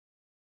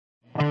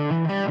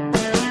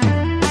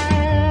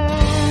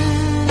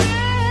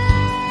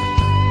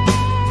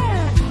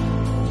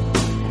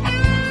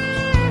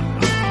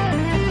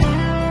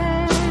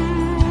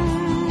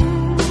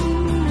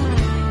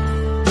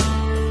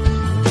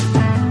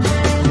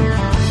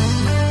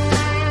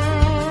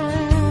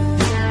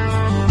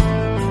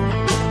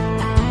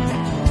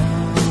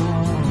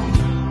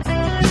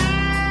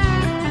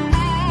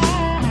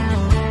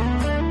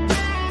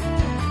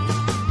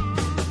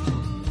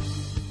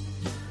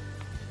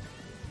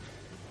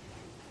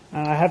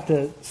I have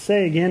to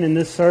say again in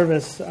this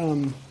service,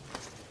 the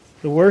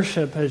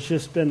worship has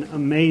just been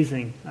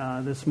amazing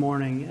this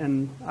morning.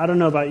 And I don't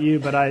know about you,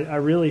 but I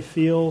really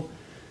feel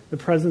the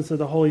presence of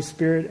the Holy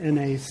Spirit in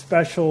a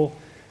special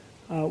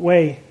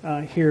way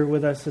here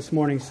with us this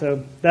morning.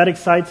 So that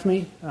excites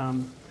me.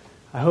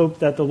 I hope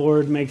that the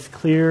Lord makes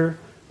clear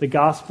the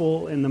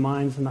gospel in the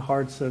minds and the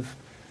hearts of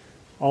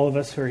all of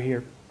us who are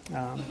here.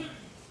 I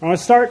want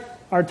to start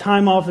our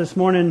time off this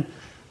morning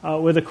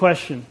with a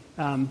question.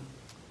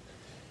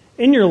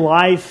 In your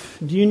life,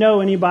 do you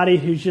know anybody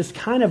who's just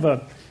kind of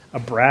a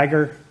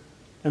bragger?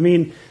 I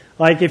mean,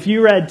 like if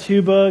you read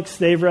 2 books,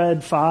 they've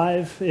read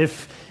 5.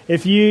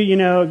 If you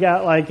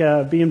got like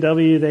a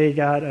BMW, they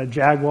got a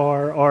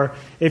Jaguar. Or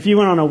if you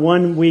went on a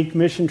 1-week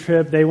mission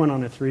trip, they went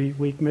on a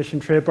 3-week mission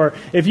trip. Or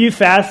if you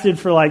fasted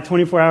for like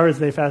 24 hours,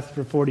 they fasted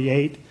for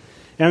 48.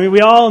 I mean,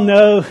 we all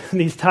know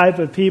these type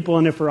of people,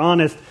 and if we're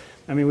honest,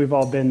 I mean, we've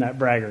all been that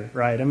bragger,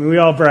 right? I mean, we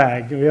all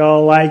brag. We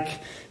all like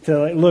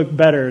to look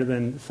better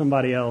than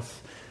somebody else.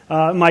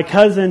 My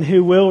cousin,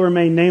 who will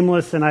remain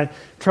nameless, and I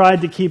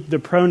tried to keep the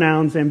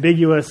pronouns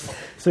ambiguous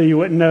so you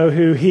wouldn't know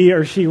who he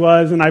or she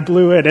was, and I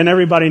blew it, and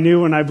everybody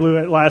knew when I blew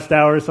it last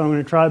hour, so I'm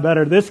going to try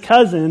better. This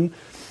cousin,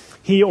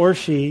 he or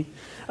she,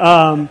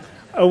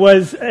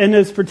 was in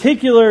this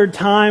particular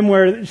time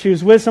where she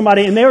was with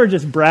somebody, and they were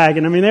just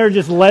bragging. I mean, they were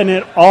just letting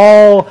it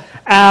all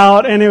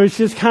out, and it was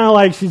just kind of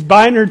like she's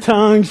biting her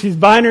tongue, I'm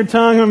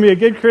going to be a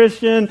good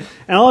Christian,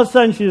 and all of a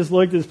sudden she just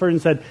looked at this person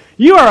and said,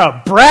 "You are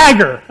a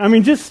bragger." I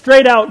mean, just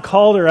straight out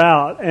called her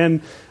out, and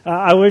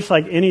I wish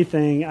like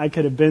anything I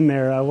could have been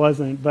there. I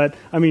wasn't, but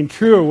I mean,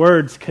 truer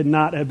words could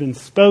not have been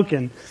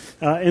spoken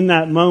in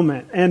that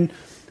moment. And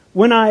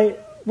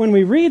when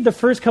we read the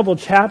first couple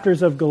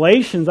chapters of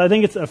Galatians, I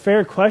think it's a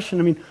fair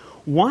question. I mean,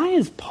 why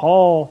is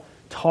Paul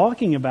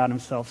talking about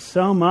himself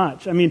so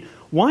much? I mean,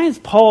 why is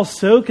Paul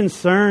so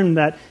concerned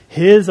that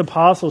his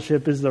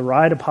apostleship is the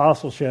right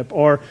apostleship,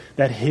 or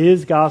that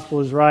his gospel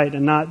is right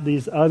and not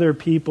these other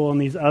people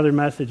and these other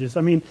messages?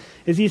 I mean,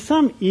 is he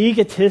some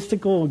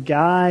egotistical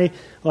guy?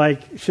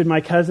 Like, should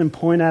my cousin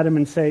point at him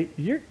and say,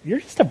 you're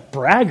just a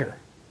bragger,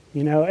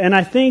 And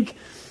I think,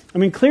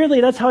 clearly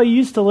that's how he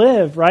used to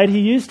live, right? He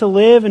used to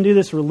live and do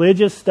this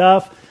religious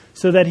stuff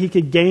so that he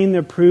could gain the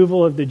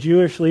approval of the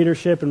Jewish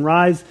leadership and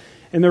rise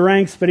in the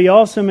ranks. But he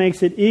also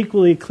makes it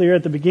equally clear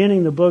at the beginning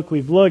of the book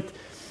we've looked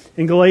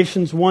in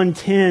Galatians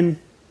 1:10.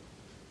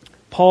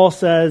 Paul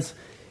says,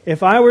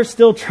 "If I were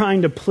still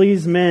trying to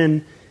please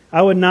men,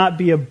 I would not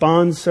be a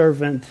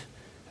bondservant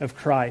of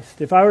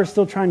Christ." If I were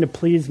still trying to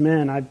please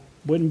men, I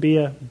wouldn't be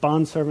a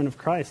bondservant of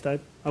Christ. I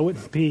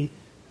wouldn't be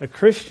a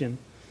Christian.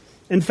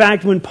 In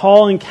fact, when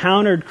Paul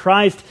encountered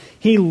Christ,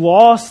 he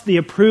lost the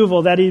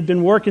approval that he'd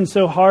been working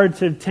so hard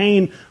to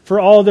obtain for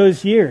all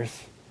those years.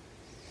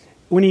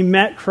 When he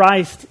met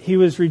Christ, he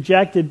was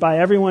rejected by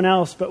everyone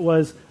else, but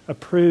was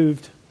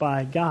approved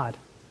by God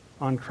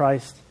on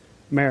Christ's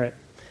merit.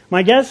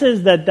 My guess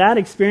is that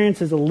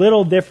experience is a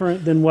little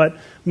different than what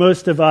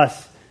most of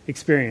us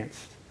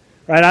experienced.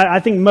 Right? I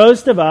think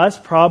most of us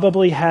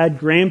probably had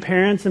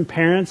grandparents and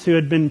parents who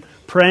had been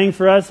praying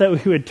for us that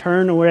we would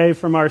turn away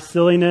from our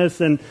silliness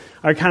and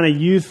our kind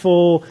of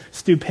youthful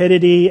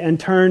stupidity and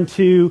turn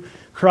to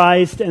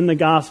Christ and the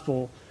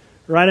gospel.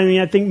 Right?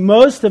 I think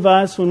most of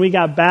us, when we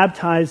got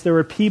baptized, there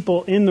were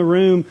people in the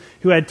room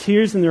who had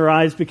tears in their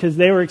eyes because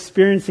they were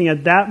experiencing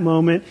at that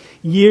moment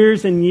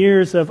years and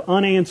years of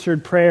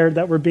unanswered prayer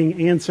that were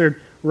being answered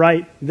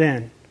right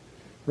then.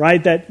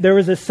 Right? That there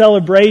was a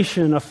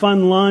celebration, a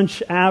fun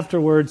lunch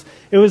afterwards.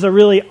 It was a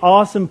really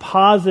awesome,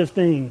 positive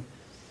thing.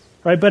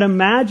 Right? But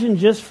imagine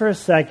just for a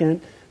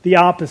second the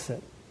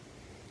opposite.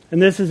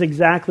 And this is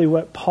exactly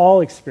what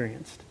Paul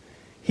experienced.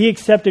 He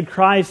accepted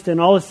Christ, and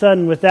all of a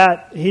sudden with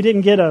that, he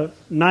didn't get a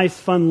nice,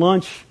 fun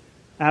lunch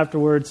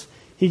afterwards.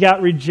 He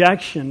got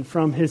rejection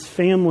from his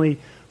family,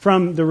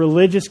 from the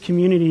religious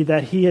community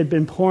that he had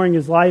been pouring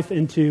his life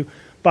into,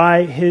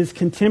 by his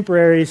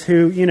contemporaries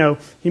who,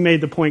 he made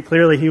the point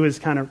clearly he was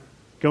kind of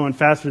going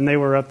faster than they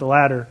were up the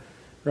ladder,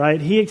 right?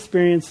 He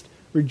experienced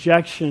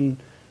rejection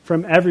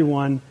from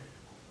everyone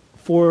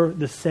for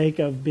the sake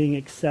of being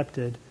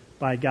accepted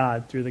by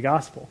God through the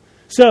gospel.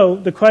 So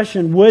the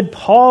question, would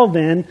Paul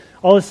then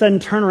all of a sudden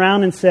turn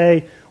around and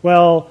say,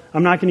 well,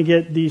 I'm not going to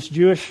get these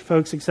Jewish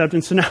folks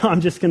acceptance, so now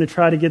I'm just going to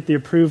try to get the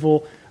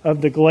approval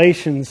of the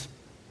Galatians?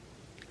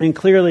 And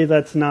clearly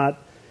that's not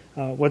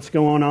what's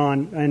going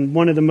on. And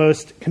one of the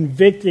most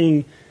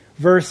convicting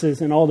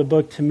verses in all the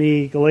book to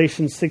me,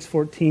 Galatians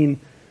 6:14,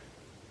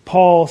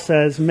 Paul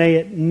says, "May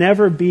it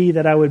never be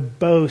that I would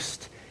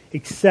boast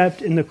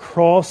except in the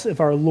cross of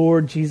our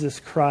Lord Jesus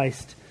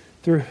Christ,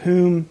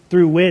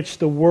 through which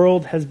the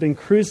world has been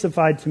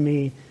crucified to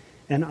me,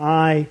 and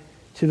I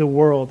to the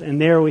world." And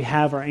there we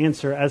have our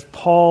answer. As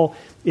Paul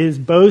is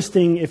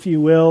boasting, if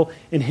you will,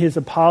 in his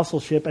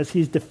apostleship, as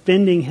he's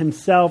defending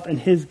himself and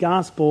his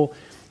gospel,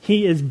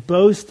 he is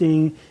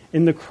boasting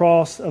in the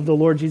cross of the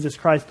Lord Jesus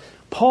Christ.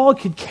 Paul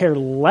could care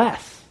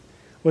less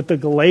what the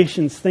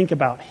Galatians think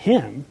about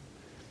him.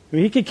 I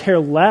mean, he could care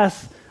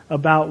less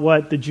about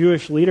what the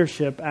Jewish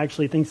leadership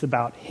actually thinks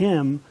about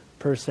him,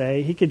 per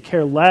se. He could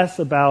care less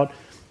about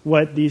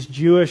what these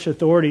Jewish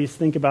authorities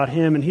think about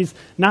him. And he's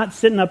not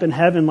sitting up in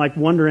heaven like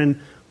wondering,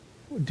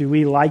 do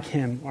we like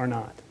him or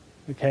not?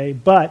 Okay,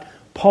 but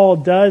Paul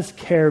does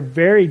care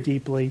very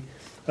deeply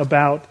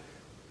about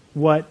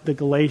what the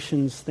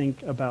Galatians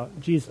think about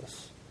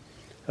Jesus,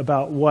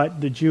 about what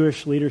the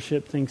Jewish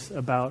leadership thinks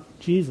about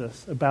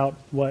Jesus, about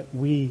what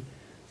we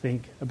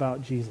think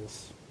about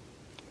Jesus.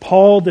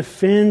 Paul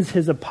defends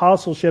his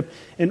apostleship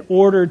in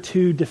order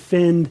to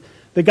defend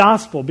the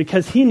gospel,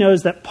 because he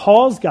knows that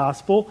Paul's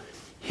gospel,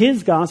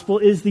 his gospel,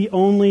 is the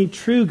only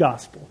true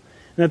gospel.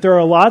 And that there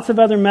are lots of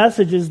other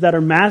messages that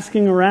are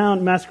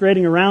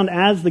masquerading around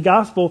as the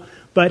gospel,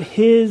 but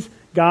his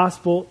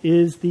gospel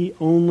is the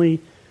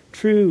only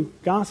true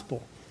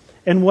gospel.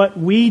 And what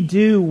we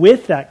do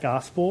with that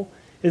gospel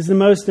is the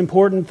most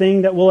important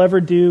thing that we'll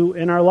ever do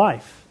in our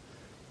life.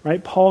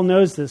 Right? Paul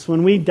knows this.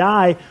 When we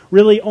die,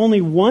 really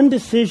only one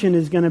decision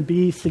is going to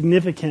be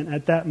significant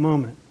at that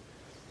moment.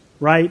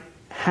 Right?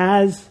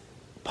 Has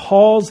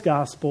Paul's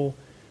gospel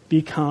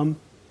become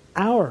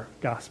our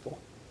gospel?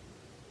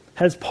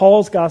 Has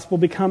Paul's gospel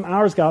become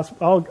our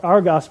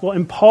gospel?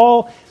 And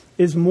Paul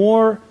is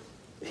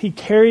he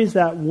carries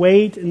that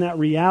weight and that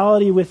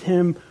reality with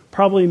him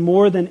probably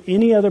more than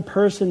any other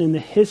person in the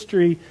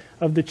history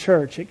of the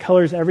church. It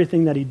colors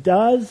everything that he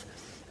does,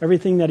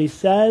 everything that he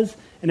says,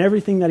 and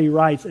everything that he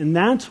writes. And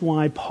that's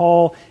why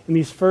Paul, in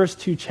these first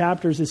 2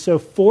 chapters, is so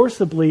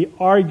forcibly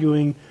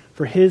arguing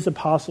for his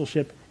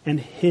apostleship and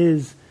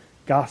his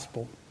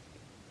gospel.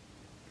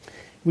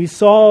 We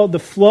saw the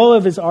flow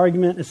of his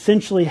argument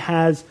essentially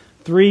has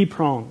 3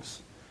 prongs.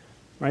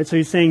 Right? So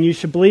he's saying, you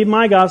should believe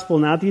my gospel,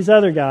 not these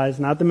other guys,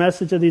 not the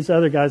message of these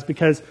other guys,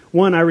 because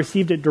 1, I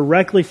received it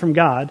directly from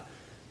God.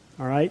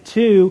 All right.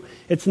 2,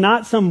 it's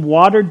not some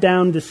watered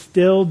down,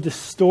 distilled,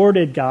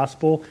 distorted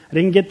gospel. I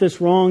didn't get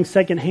this wrong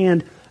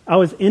secondhand. I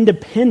was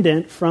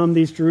independent from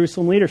these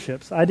Jerusalem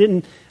leaderships. I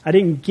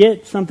didn't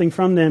get something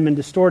from them and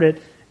distort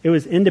it. It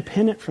was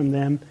independent from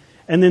them.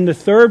 And then the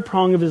 3rd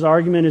prong of his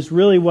argument is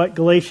really what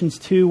Galatians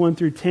 2, 1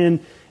 through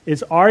 10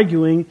 is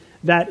arguing,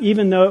 that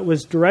even though it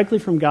was directly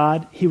from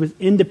God, he was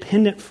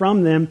independent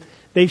from them.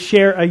 They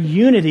share a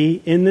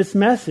unity in this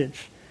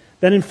message.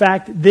 That in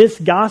fact, this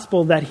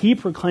gospel that he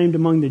proclaimed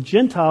among the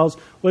Gentiles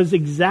was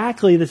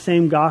exactly the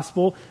same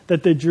gospel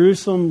that the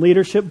Jerusalem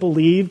leadership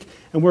believed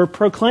and were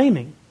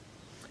proclaiming.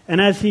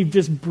 And as he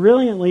just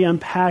brilliantly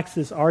unpacks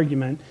this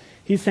argument,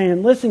 he's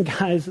saying, listen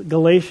guys,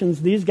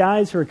 Galatians, these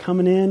guys who are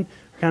coming in,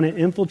 kind of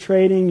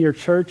infiltrating your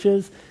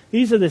churches,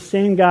 these are the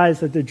same guys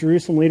that the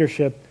Jerusalem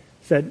leadership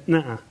said,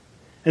 nuh-uh.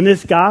 And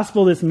this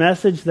gospel, this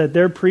message that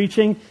they're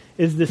preaching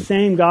is the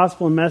same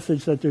gospel and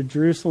message that the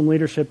Jerusalem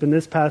leadership in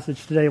this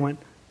passage today went,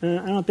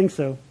 I don't think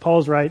so.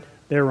 Paul's right.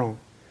 They're wrong.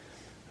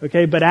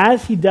 Okay, but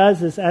as he does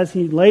this, as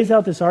he lays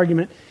out this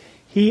argument,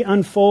 he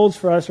unfolds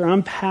for us or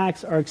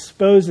unpacks or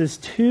exposes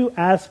 2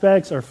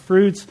 aspects or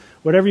fruits,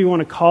 whatever you want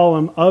to call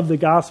them, of the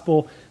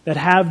gospel that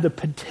have the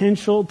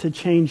potential to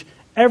change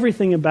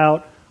everything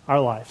about our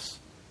lives.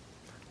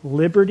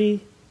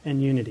 Liberty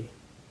and unity.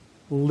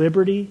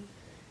 Liberty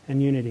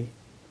and unity.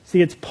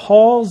 See, it's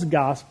Paul's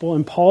gospel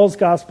and Paul's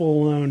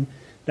gospel alone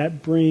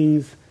that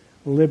brings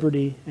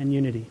liberty and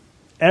unity.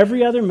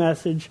 Every other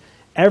message,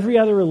 every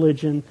other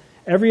religion,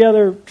 every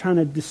other kind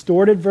of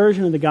distorted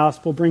version of the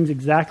gospel brings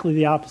exactly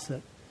the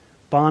opposite: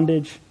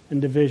 bondage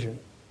and division.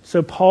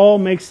 So Paul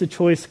makes the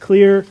choice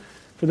clear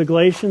for the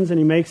Galatians, and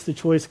he makes the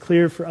choice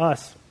clear for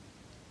us.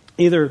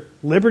 Either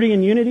liberty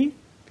and unity,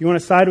 if you want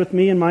to side with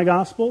me in my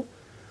gospel,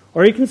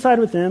 or you can side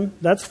with them,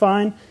 that's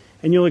fine,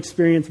 and you'll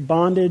experience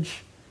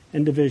bondage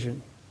and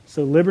division.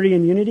 So liberty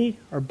and unity,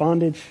 or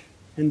bondage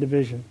and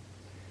division.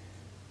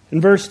 In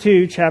verse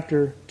 2,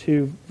 chapter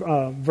 2,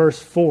 verse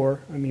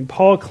 4,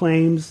 Paul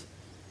claims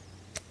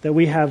that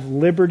we have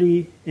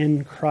liberty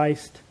in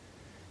Christ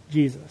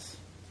Jesus.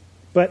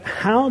 But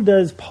how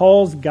does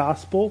Paul's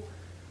gospel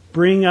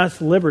bring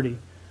us liberty?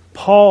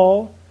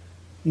 Paul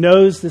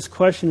knows this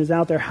question is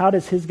out there. How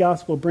does his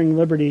gospel bring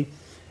liberty?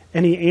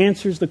 And he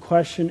answers the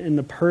question in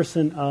the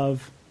person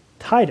of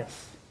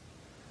Titus.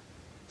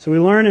 So we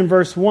learn in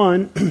verse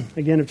 1,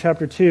 again of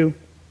chapter 2,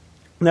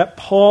 that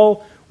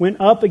Paul went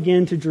up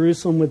again to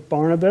Jerusalem with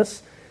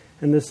Barnabas,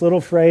 and this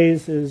little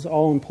phrase is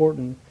all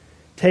important,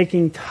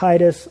 taking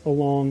Titus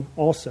along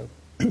also.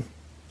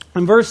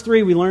 In verse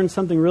 3, we learn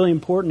something really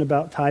important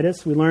about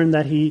Titus. We learn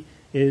that he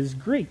is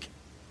Greek,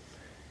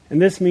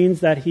 and this means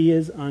that he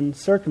is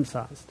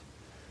uncircumcised.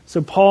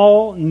 So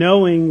Paul,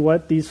 knowing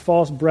what these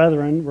false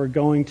brethren were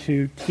going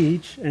to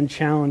teach and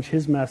challenge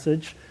his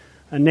message,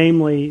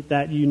 namely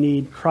that you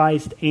need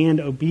Christ and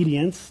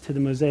obedience to the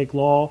Mosaic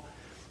law,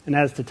 and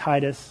as to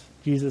Titus,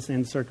 Jesus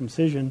and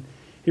circumcision,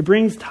 he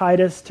brings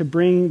Titus to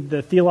bring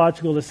the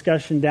theological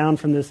discussion down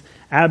from this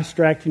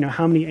abstract,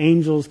 how many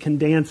angels can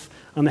dance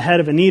on the head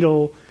of a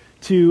needle,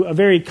 to a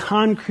very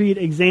concrete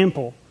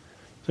example.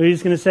 So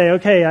he's going to say,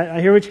 okay,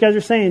 I hear what you guys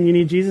are saying. You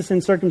need Jesus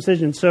and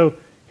circumcision. So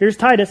here's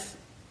Titus.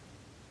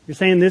 You're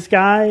saying this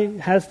guy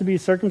has to be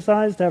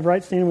circumcised to have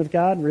right standing with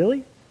God?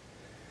 Really?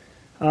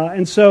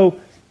 And so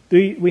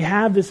we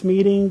have this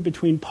meeting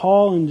between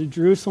Paul and the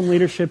Jerusalem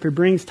leadership who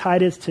brings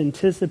Titus to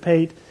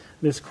anticipate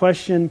this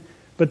question.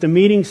 But the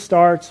meeting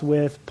starts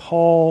with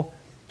Paul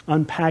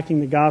unpacking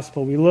the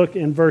gospel. We look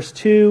in verse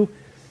 2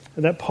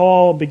 that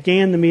Paul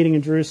began the meeting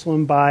in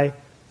Jerusalem by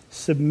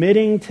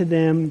submitting to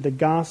them the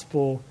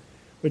gospel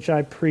which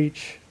I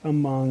preach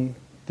among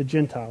the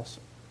Gentiles.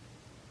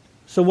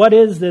 So what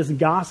is this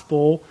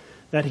gospel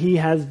that he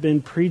has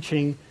been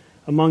preaching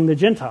among the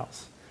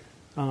Gentiles?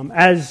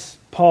 As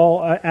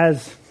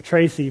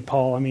Tracy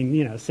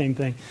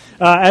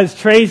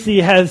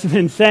has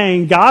been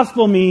saying,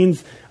 gospel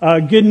means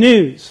good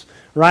news,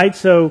 right?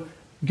 So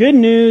good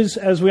news,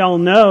 as we all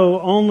know,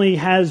 only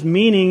has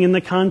meaning in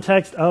the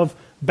context of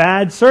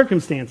bad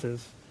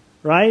circumstances,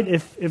 right?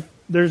 If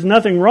there's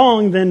nothing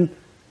wrong, then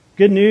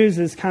good news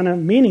is kind of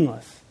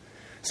meaningless.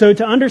 So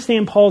to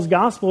understand Paul's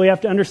gospel, we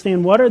have to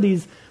understand what are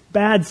these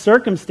bad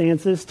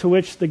circumstances to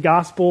which the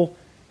gospel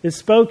is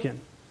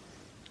spoken.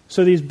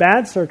 So these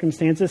bad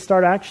circumstances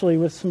start actually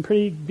with some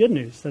pretty good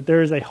news, that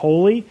there is a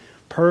holy,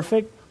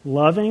 perfect,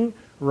 loving,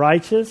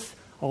 righteous,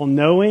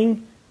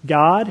 all-knowing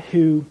God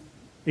who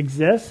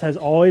exists, has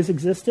always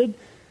existed,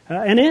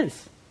 and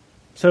is.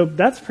 So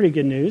that's pretty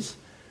good news.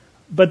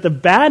 But the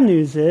bad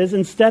news is,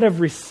 instead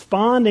of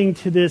responding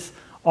to this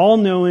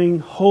all-knowing,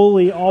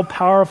 holy,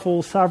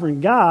 all-powerful,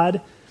 sovereign God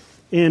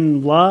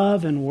in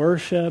love and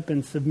worship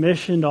and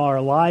submission to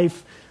our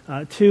life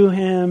to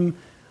Him,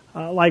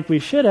 like we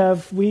should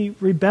have, we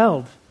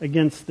rebelled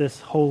against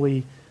this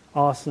holy,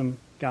 awesome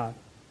God.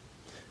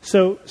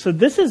 So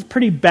this is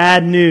pretty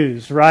bad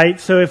news, right?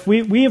 So if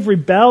we have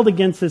rebelled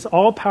against this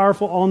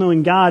all-powerful,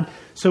 all-knowing God,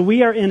 so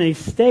we are in a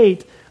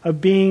state of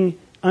being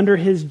under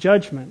His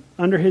judgment,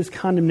 under His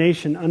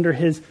condemnation, under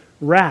His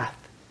wrath.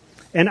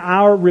 And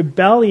our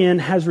rebellion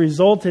has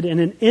resulted in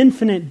an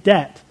infinite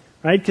debt,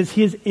 right? Because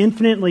He is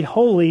infinitely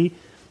holy,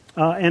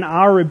 and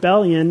our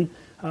rebellion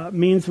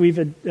means we've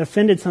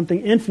offended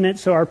something infinite.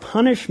 So our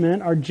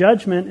punishment, our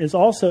judgment is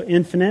also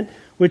infinite,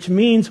 which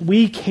means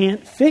we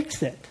can't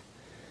fix it.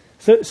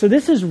 So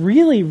this is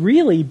really,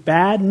 really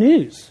bad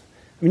news.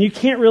 I mean, you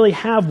can't really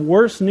have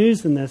worse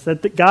news than this,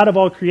 that the God of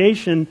all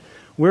creation,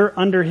 we're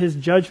under His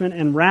judgment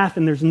and wrath,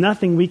 and there's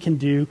nothing we can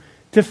do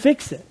to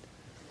fix it.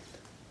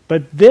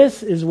 But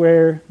this is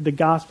where the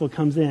gospel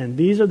comes in.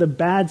 These are the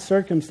bad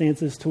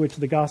circumstances to which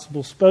the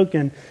gospel is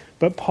spoken,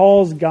 but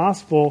Paul's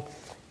gospel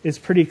is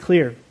pretty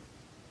clear.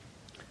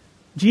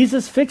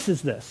 Jesus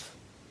fixes this,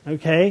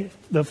 okay?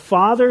 The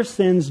Father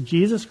sends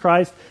Jesus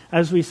Christ,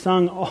 as we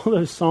sung all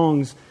those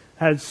songs,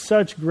 had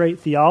such great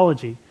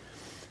theology,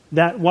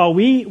 that while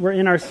we were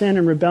in our sin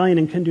and rebellion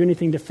and couldn't do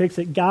anything to fix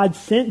it, God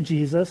sent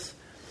Jesus.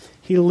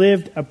 He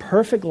lived a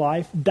perfect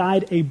life,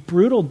 died a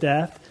brutal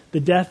death, the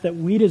death that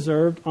we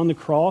deserved on the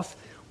cross,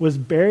 was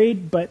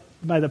buried, but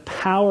by the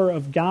power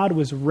of God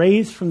was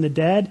raised from the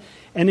dead.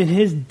 And in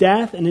His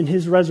death and in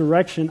His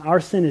resurrection, our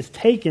sin is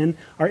taken,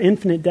 our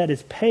infinite debt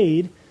is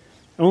paid.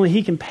 Only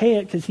He can pay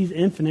it because He's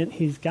infinite,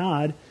 He's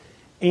God.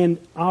 And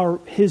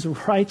His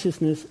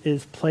righteousness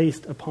is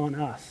placed upon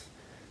us.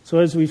 So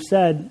as we've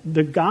said,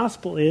 the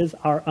gospel is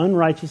our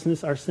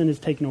unrighteousness, our sin is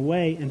taken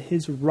away, and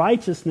His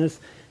righteousness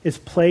is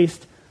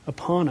placed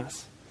upon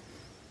us.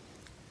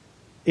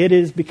 It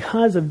is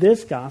because of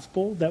this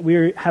gospel that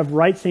we have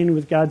right standing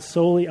with God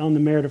solely on the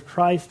merit of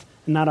Christ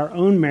and not our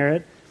own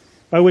merit,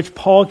 by which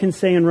Paul can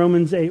say in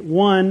Romans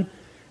 8:1,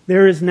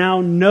 there is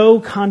now no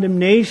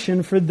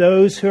condemnation for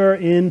those who are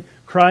in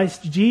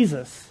Christ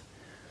Jesus.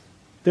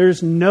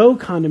 There's no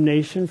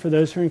condemnation for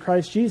those who are in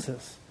Christ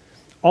Jesus.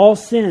 All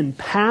sin,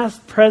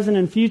 past, present,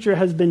 and future,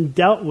 has been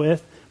dealt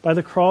with by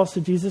the cross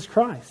of Jesus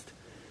Christ.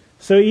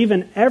 So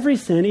even every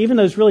sin, even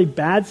those really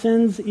bad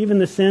sins, even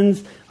the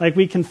sins, like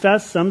we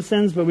confess some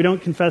sins, but we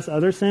don't confess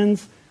other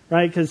sins,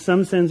 right? Because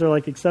some sins are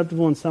like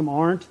acceptable and some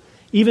aren't.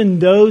 Even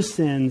those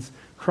sins,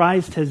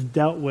 Christ has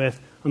dealt with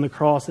on the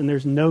cross, and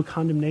there's no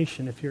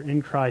condemnation if you're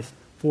in Christ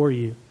for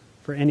you,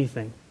 for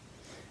anything.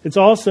 It's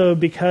also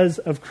because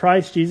of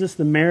Christ Jesus,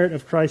 the merit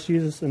of Christ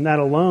Jesus, and that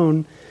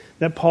alone,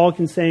 that Paul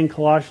can say in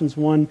Colossians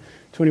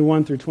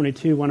 1:21 through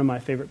 22, one of my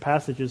favorite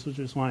passages, which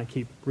is why I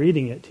keep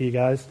reading it to you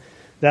guys,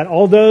 that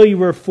although you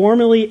were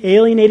formerly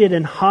alienated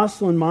and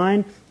hostile in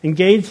mind,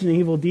 engaged in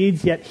evil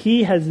deeds, yet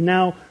He has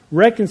now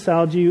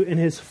reconciled you in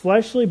His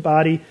fleshly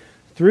body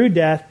through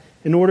death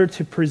in order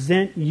to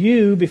present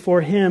you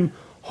before Him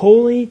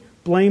holy,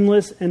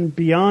 blameless, and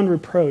beyond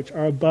reproach,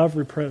 or above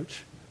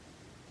reproach.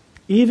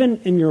 Even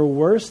in your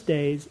worst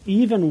days,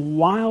 even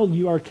while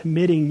you are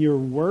committing your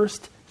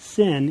worst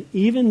sin,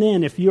 even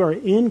then, if you are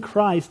in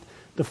Christ,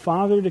 the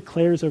Father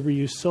declares over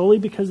you, solely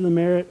because of the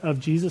merit of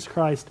Jesus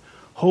Christ,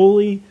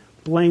 holy,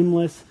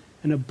 blameless,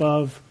 and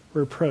above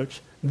reproach.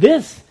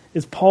 This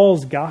is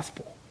Paul's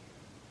gospel.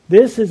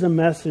 This is a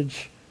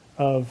message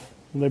of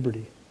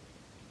liberty.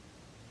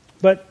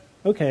 But,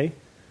 okay,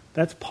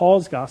 that's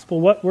Paul's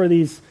gospel. What were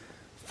these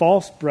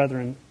false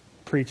brethren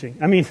preaching?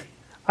 I mean,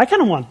 I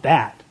kind of want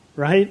that,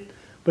 right?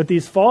 But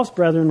these false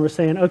brethren were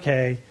saying,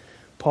 okay,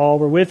 Paul,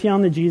 we're with you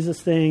on the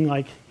Jesus thing.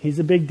 Like, he's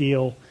a big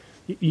deal.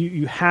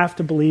 You have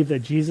to believe that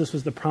Jesus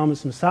was the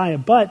promised Messiah,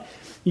 but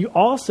you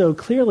also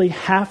clearly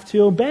have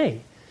to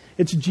obey.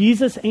 It's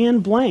Jesus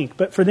and blank,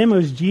 but for them it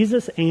was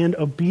Jesus and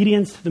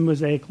obedience to the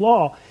Mosaic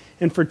law.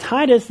 And for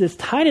Titus, this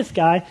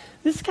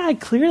guy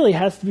clearly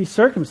has to be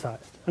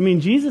circumcised. I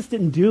mean, Jesus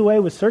didn't do away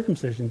with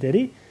circumcision, did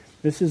he?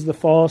 This is the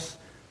false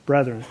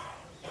brethren.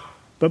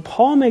 But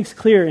Paul makes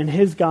clear in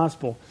his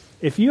gospel,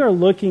 if you are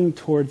looking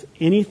towards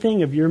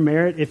anything of your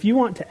merit, if you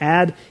want to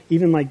add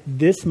even like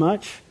this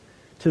much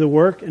to the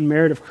work and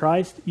merit of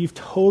Christ, you've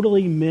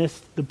totally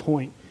missed the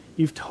point.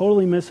 You've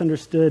totally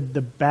misunderstood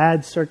the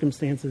bad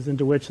circumstances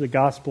into which the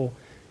gospel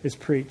is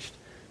preached.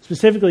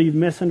 Specifically, you've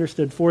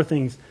misunderstood 4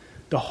 things.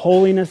 The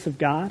holiness of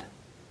God.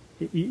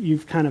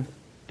 You've kind of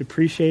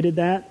depreciated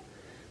that.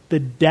 The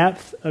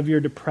depth of your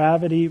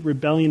depravity,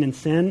 rebellion, and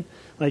sin.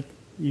 Like,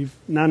 you've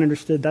not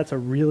understood that's a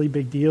really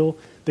big deal.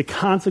 The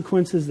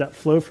consequences that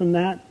flow from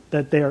that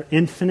they are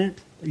infinite,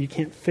 that you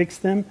can't fix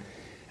them.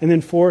 And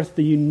then 4th,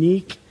 the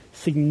unique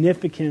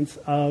significance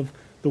of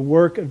the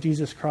work of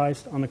Jesus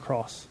Christ on the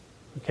cross.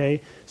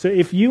 Okay? So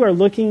if you are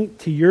looking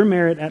to your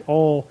merit at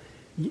all,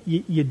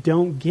 you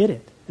don't get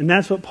it. And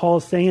that's what Paul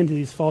is saying to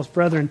these false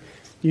brethren.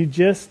 You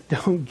just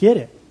don't get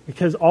it.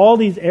 Because all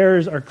these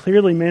errors are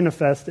clearly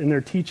manifest in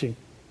their teaching.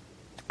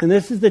 And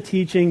this is the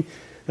teaching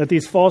that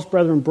these false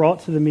brethren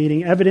brought to the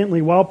meeting.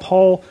 Evidently, while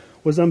Paul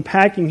was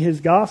unpacking his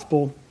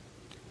gospel,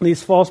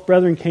 these false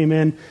brethren came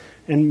in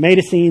and made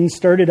a scene,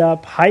 stirred it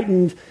up,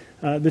 heightened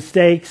the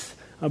stakes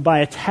by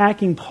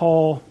attacking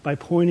Paul by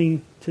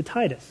pointing to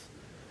Titus.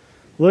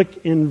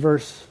 Look in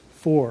verse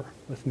 4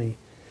 with me.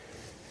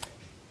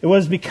 It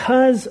was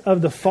because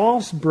of the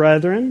false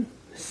brethren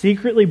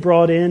secretly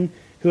brought in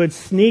who had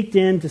sneaked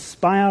in to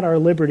spy out our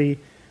liberty,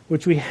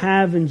 which we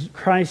have in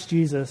Christ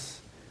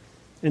Jesus,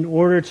 in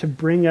order to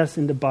bring us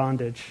into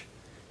bondage.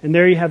 And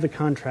there you have the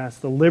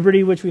contrast. The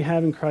liberty which we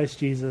have in Christ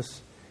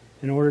Jesus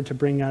in order to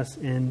bring us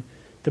into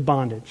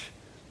bondage.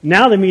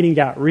 Now the meeting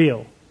got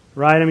real,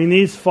 right? I mean,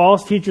 these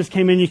false teachers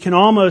came in. You can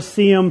almost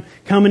see them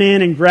coming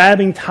in and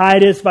grabbing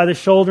Titus by the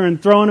shoulder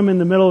and throwing him in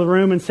the middle of the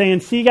room and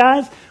saying, see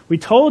guys, we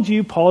told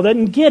you, Paul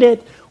doesn't get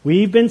it.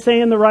 We've been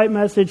saying the right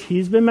message.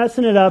 He's been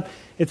messing it up.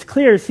 It's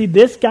clear. See,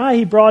 this guy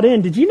he brought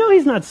in, did you know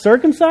he's not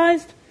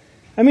circumcised?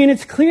 I mean,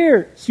 it's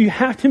clear. So you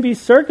have to be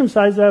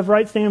circumcised to have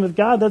right standing with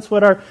God. That's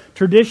what our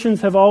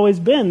traditions have always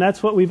been.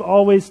 That's what we've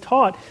always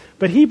taught.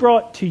 But he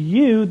brought to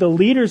you, the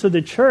leaders of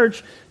the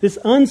church, this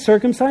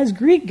uncircumcised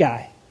Greek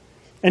guy.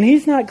 And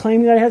he's not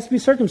claiming that he has to be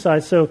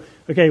circumcised. So,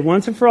 okay,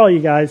 once and for all,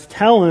 you guys,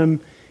 tell him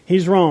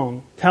he's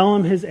wrong. Tell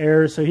him his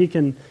errors so he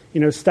can,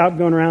 stop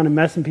going around and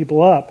messing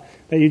people up.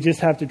 That you just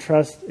have to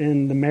trust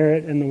in the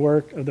merit and the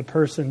work of the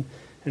person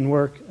and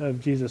work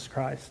of Jesus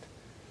Christ.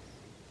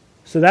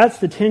 So that's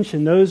the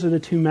tension. Those are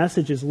the 2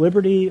 messages,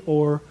 liberty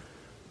or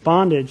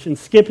bondage. And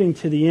skipping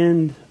to the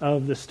end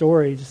of the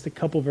story, just a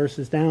couple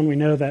verses down, we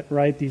know that,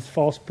 right, these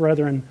false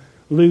brethren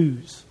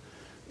lose.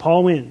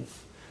 Paul wins.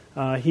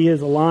 He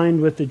is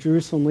aligned with the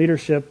Jerusalem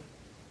leadership.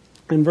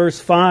 In verse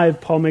 5,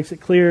 Paul makes it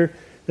clear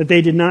that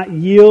they did not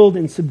yield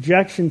in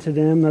subjection to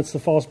them, that's the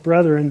false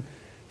brethren,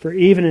 for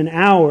even an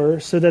hour,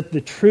 so that the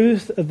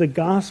truth of the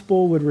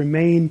gospel would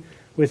remain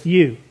with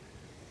you.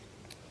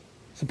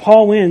 So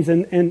Paul wins,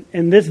 and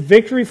this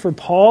victory for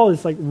Paul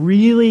is like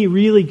really,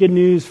 really good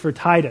news for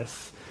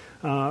Titus,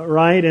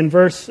 right? In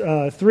verse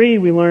 3,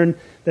 we learn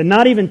that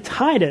not even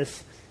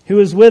Titus, who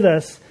was with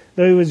us,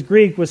 though he was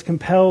Greek, was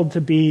compelled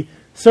to be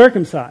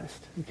circumcised.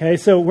 Okay,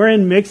 so we're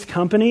in mixed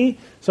company,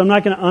 so I'm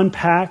not going to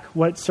unpack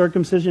what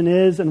circumcision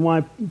is and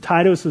why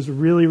Titus was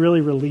really,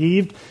 really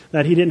relieved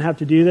that he didn't have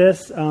to do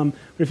this. But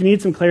if you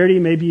need some clarity,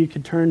 maybe you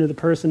could turn to the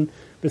person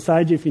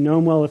beside you if you know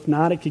him well. If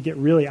not, it could get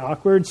really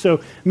awkward.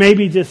 So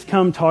maybe just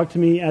come talk to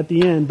me at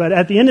the end. But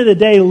at the end of the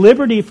day,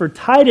 liberty for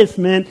Titus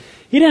meant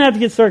he didn't have to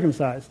get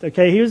circumcised.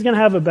 Okay, he was going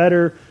to have a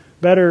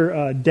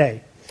better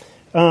day.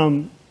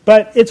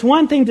 But it's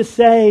one thing to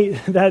say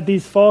that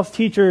these false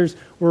teachers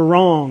were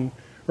wrong,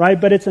 right?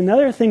 But it's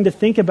another thing to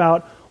think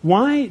about,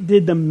 why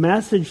did the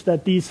message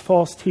that these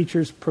false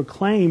teachers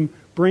proclaim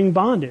bring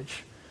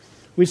bondage?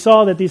 We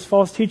saw that these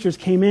false teachers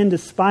came in to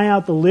spy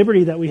out the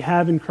liberty that we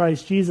have in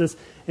Christ Jesus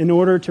in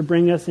order to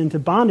bring us into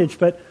bondage.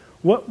 But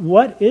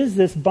what is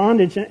this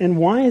bondage, and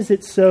why is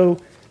it so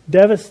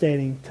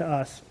devastating to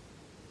us?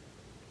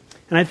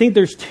 And I think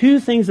there's 2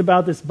 things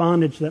about this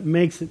bondage that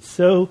makes it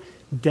so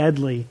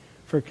deadly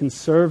for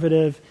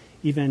conservative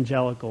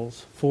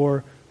evangelicals,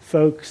 for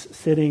folks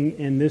sitting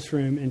in this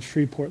room in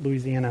Shreveport,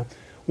 Louisiana.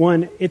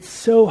 One, it's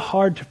so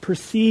hard to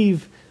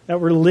perceive that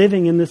we're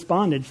living in this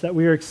bondage, that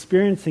we are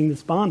experiencing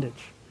this bondage.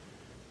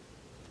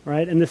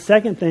 Right? And the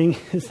second thing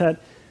is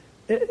that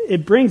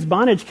it brings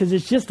bondage because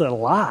it's just a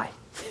lie.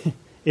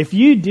 If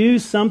you do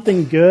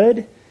something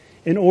good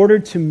in order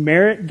to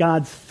merit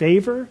God's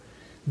favor,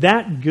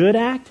 that good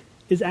act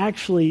is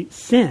actually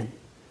sin.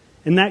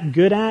 And that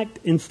good act,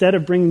 instead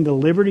of bringing the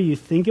liberty you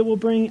think it will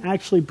bring,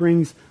 actually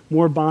brings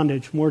more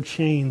bondage, more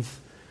chains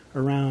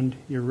around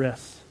your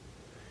wrists.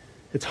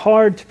 It's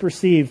hard to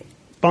perceive.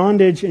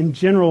 bondage in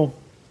general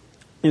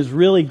is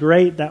really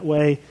great that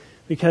way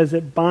because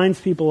it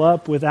binds people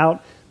up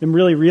without them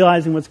really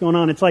realizing what's going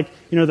on. It's like,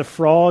 the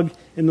frog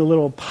in the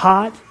little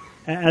pot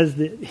as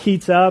it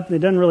heats up. It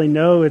doesn't really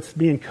know it's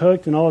being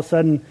cooked, and all of a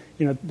sudden,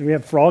 we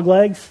have frog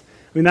legs.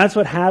 I mean, that's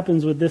what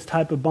happens with this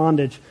type of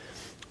bondage.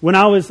 When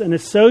I was an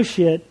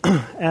associate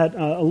at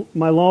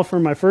my law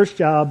firm, my first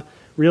job,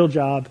 real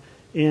job,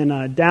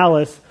 in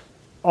Dallas,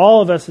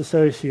 all of us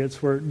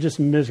associates were just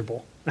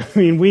miserable. I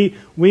mean,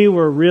 we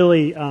were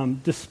really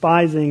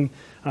despising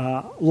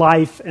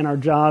life and our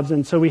jobs,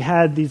 and so we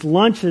had these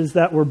lunches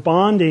that were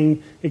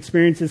bonding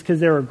experiences because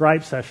they were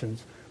gripe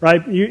sessions,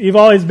 right?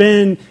 You've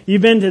been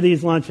to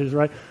these lunches,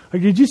 right?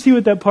 Like, did you see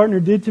what that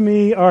partner did to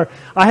me? Or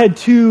I had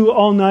 2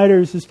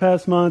 all-nighters this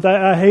past month.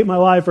 I hate my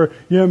life. Or,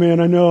 yeah, man,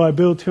 I know. I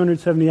billed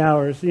 270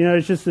 hours.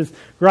 It's just this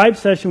gripe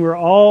session. We're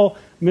all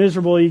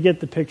miserable. You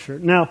get the picture.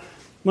 Now,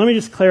 let me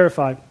just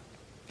clarify.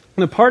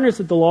 The partners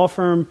at the law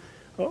firm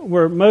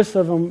were, most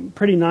of them,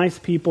 pretty nice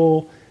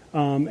people,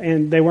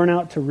 and they weren't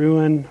out to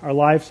ruin our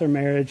lives or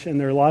marriage, and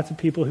there are lots of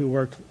people who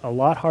worked a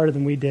lot harder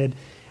than we did.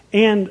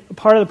 And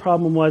part of the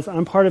problem was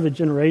I'm part of a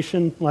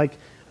generation, like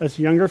us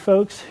younger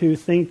folks, who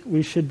think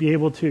we should be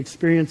able to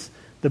experience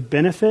the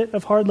benefit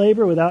of hard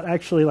labor without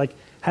actually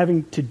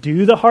having to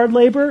do the hard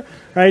labor,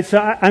 right? So,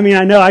 I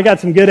know I got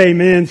some good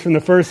amens from the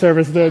first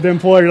service. The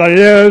employer like,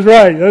 yeah,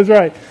 that's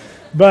right.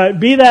 But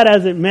be that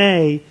as it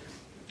may,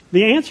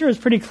 the answer is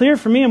pretty clear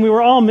for me, and we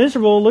were all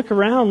miserable. Look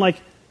around like,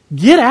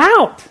 get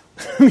out.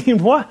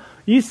 What?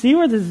 You see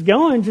where this is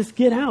going, just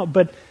get out.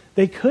 But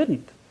they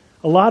couldn't.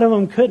 A lot of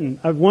them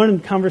couldn't. One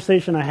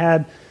conversation I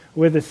had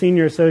with a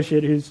senior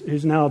associate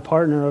who's now a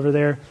partner over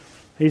there,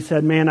 he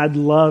said, man, I'd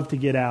love to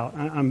get out.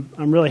 I'm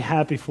really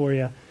happy for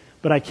you,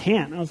 but I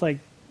can't. I was like,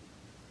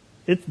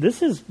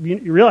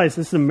 you realize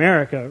this is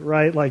America,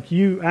 right? Like,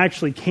 you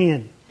actually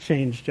can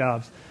change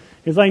jobs.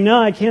 He's like,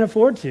 no, I can't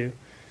afford to.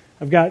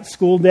 I've got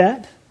school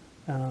debt.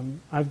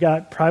 I've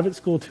got private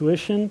school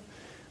tuition.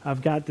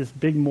 I've got this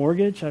big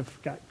mortgage. I've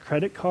got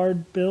credit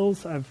card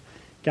bills. I've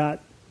got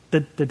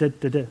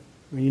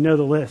you know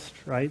the list,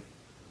 right?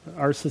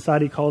 Our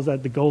society calls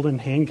that the golden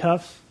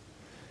handcuffs,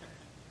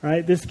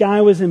 right? This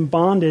guy was in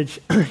bondage.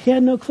 He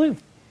had no clue.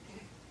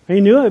 He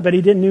knew it, but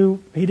he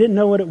didn't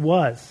know what it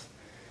was.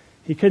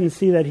 He couldn't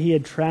see that he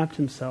had trapped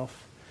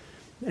himself.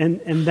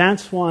 And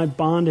that's why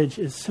bondage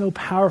is so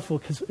powerful,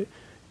 because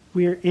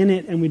we are in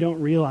it and we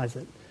don't realize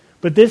it.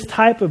 But this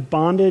type of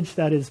bondage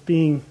that is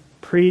being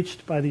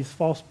preached by these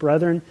false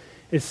brethren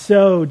is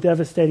so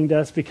devastating to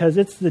us because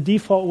it's the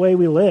default way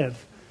we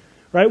live.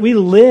 Right? We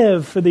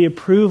live for the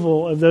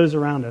approval of those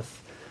around us.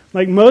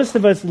 Like, most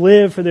of us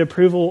live for the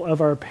approval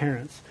of our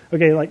parents.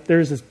 Okay, like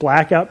there's this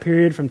blackout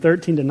period from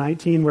 13 to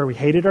 19 where we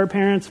hated our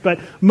parents, but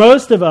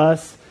most of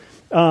us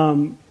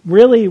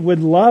really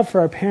would love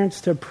for our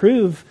parents to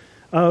approve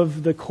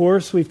of the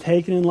course we've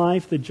taken in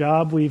life, the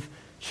job we've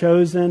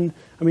chosen.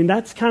 I mean,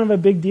 that's kind of a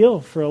big deal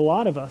for a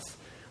lot of us.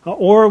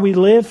 Or we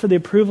live for the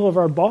approval of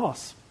our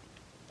boss.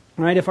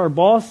 Right? If our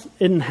boss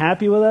isn't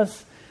happy with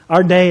us,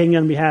 our day ain't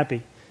going to be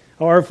happy.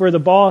 Or if we're the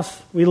boss,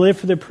 we live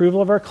for the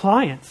approval of our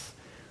clients,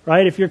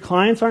 right? If your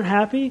clients aren't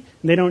happy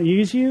and they don't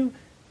use you,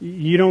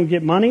 you don't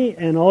get money,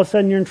 and all of a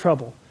sudden you're in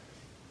trouble,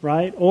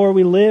 right? Or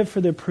we live for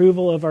the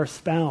approval of our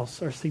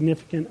spouse, our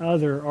significant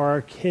other, or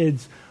our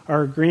kids,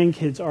 our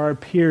grandkids, or our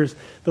peers.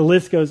 The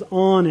list goes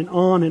on and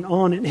on and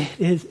on, and it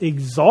is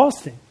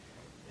exhausting,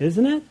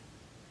 isn't it?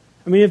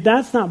 I mean, if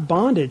that's not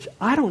bondage,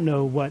 I don't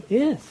know what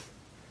is.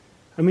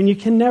 I mean, you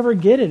can never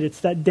get it.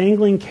 It's that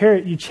dangling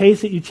carrot. You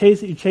chase it, you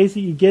chase it, you chase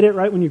it, you get it,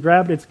 right when you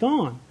grab it, it's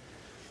gone.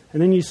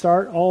 And then you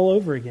start all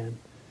over again.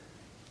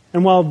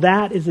 And while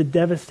that is a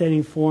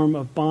devastating form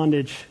of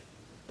bondage,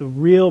 the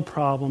real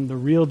problem, the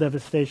real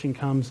devastation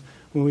comes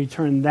when we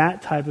turn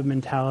that type of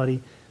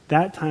mentality,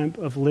 that type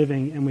of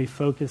living, and we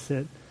focus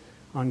it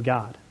on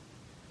God.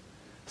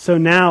 So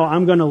now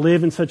I'm going to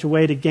live in such a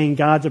way to gain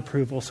God's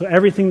approval. So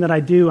everything that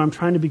I do, I'm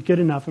trying to be good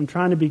enough. I'm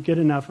trying to be good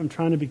enough. I'm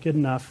trying to be good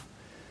enough.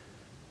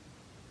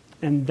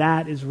 And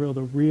that is where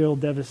the real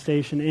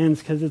devastation ends,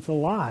 because it's a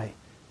lie,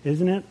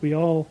 isn't it? We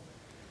all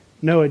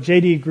know it.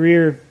 J.D.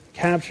 Greear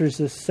captures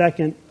this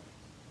second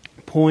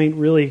point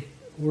really,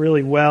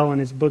 really well in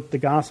his book, The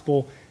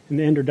Gospel, in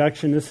the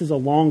introduction. This is a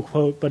long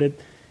quote, but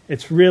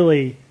it's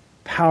really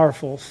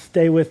powerful.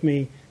 Stay with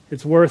me.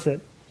 It's worth it.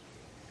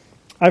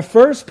 I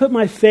first put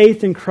my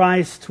faith in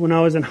Christ when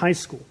I was in high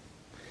school.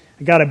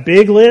 I got a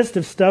big list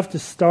of stuff to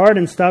start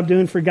and stop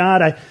doing for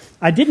God.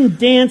 I didn't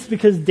dance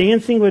because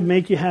dancing would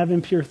make you have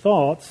impure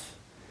thoughts.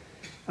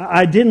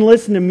 I didn't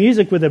listen to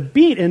music with a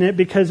beat in it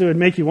because it would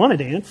make you want to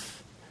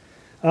dance.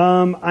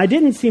 I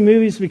didn't see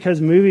movies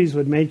because movies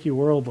would make you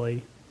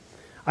worldly.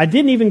 I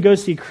didn't even go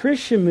see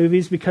Christian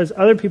movies because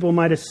other people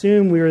might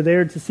assume we were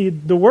there to see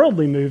the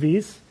worldly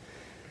movies.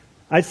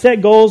 I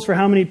set goals for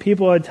how many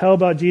people I'd tell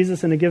about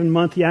Jesus in a given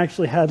month. He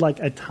actually had like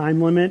a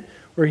time limit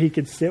where he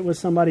could sit with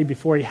somebody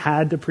before he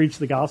had to preach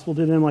the gospel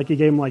to them. Like he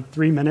gave them like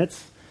 3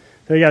 minutes.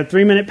 So you got a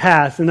 3-minute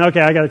pass, and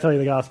okay, I got to tell you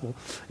the gospel.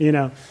 You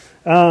know,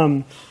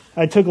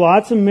 I took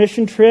lots of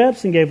mission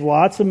trips and gave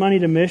lots of money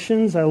to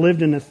missions. I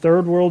lived in a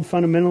third world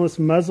fundamentalist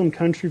Muslim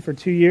country for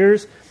 2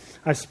 years.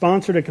 I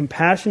sponsored a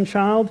compassion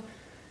child.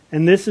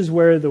 And this is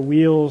where the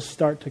wheels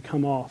start to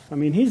come off. I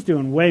mean, he's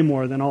doing way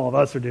more than all of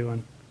us are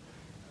doing.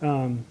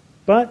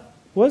 But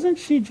wasn't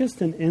she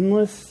just an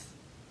endless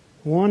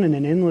one in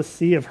an endless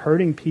sea of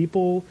hurting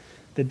people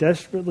that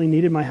desperately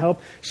needed my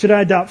help? Should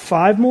I adopt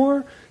 5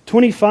 more?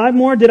 25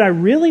 more? Did I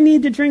really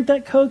need to drink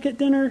that Coke at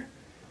dinner?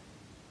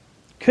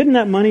 Couldn't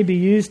that money be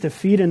used to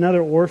feed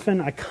another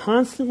orphan? I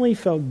constantly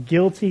felt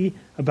guilty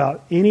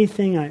about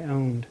anything I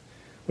owned.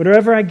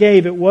 Whatever I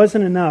gave, it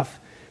wasn't enough,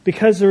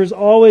 because there was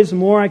always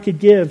more I could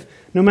give.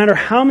 No matter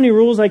how many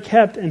rules I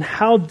kept and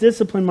how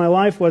disciplined my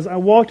life was, I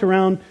walked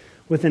around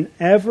with an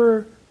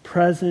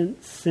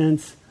ever-present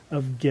sense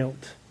of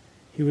guilt.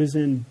 He was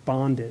in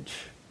bondage.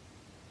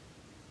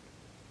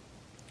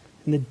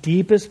 In the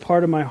deepest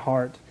part of my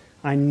heart,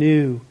 I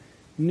knew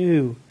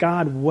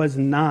God was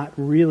not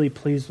really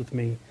pleased with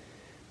me,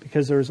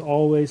 because there was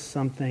always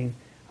something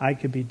I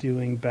could be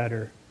doing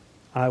better.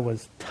 I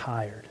was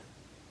tired.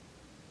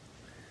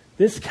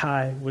 This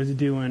guy was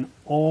doing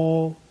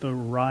all the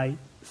right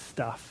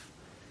stuff.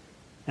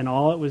 And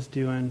all it was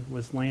doing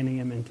was landing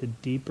him into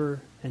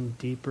deeper and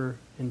deeper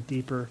and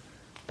deeper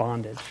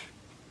bondage.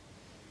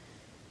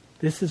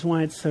 This is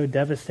why it's so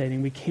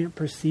devastating. We can't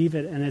perceive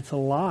it, and it's a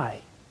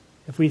lie.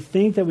 If we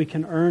think that we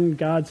can earn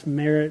God's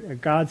merit or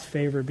God's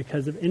favor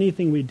because of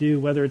anything we do,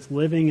 whether it's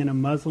living in a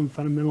Muslim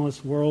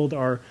fundamentalist world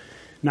or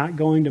not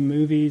going to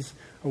movies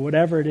or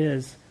whatever it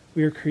is,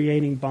 we are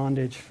creating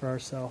bondage for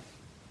ourselves.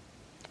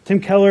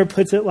 Tim Keller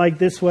puts it like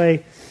this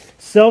way: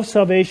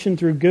 self-salvation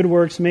through good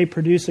works may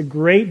produce a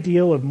great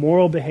deal of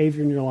moral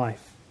behavior in your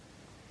life.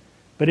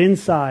 But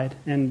inside,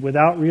 and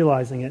without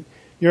realizing it,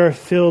 you are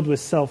filled with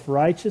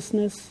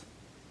self-righteousness,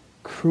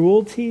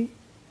 cruelty,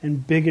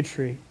 and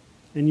bigotry,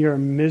 and you're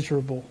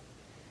miserable.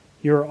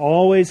 You're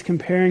always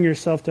comparing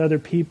yourself to other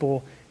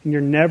people, and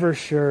you're never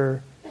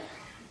sure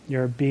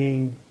you're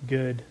being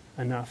good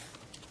enough.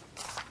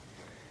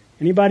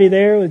 Anybody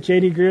there with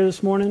J.D. Greear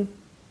this morning?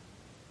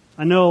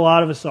 I know a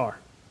lot of us are.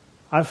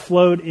 I've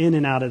flowed in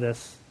and out of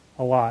this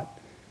a lot.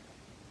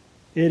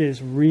 It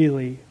is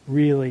really,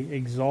 really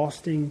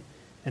exhausting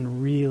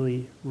and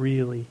really,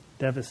 really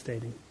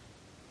devastating.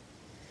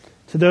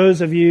 To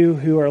those of you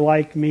who are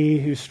like me,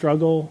 who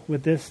struggle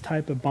with this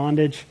type of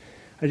bondage,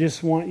 I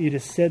just want you to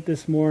sit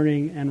this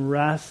morning and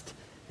rest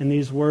in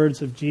these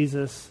words of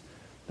Jesus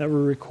that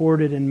were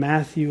recorded in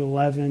Matthew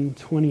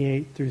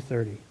 11:28 through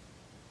 30.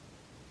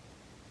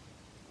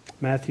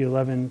 Matthew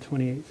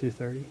 11:28 through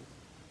 30.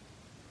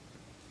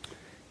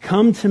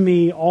 Come to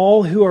me,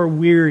 all who are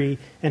weary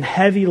and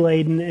heavy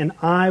laden, and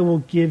I will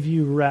give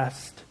you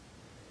rest.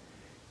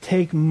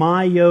 Take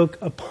my yoke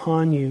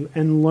upon you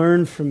and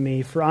learn from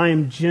me, for I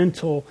am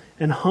gentle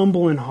and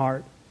humble in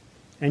heart,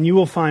 and you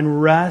will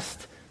find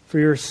rest for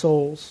your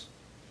souls.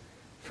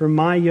 For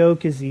my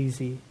yoke is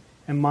easy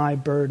and my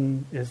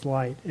burden is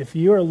light. If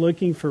you are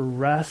looking for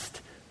rest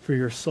for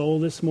your soul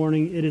this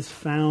morning, it is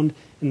found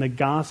in the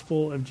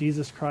gospel of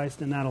Jesus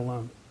Christ and that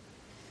alone.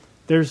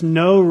 There's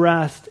no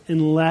rest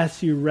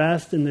unless you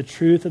rest in the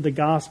truth of the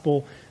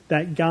gospel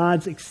that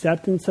God's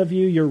acceptance of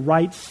you, your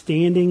right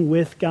standing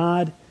with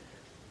God,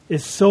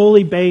 is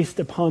solely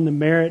based upon the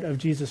merit of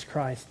Jesus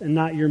Christ and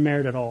not your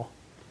merit at all.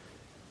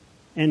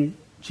 And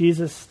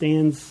Jesus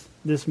stands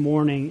this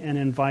morning and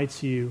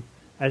invites you,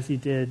 as he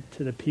did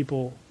to the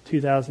people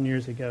 2,000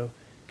 years ago,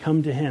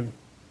 come to him,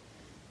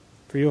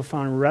 for you'll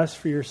find rest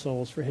for your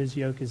souls, for his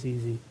yoke is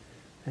easy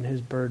and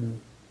his burden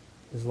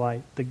is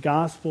light. The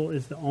gospel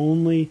is the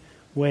only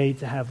way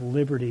to have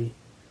liberty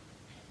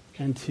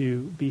and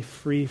to be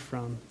free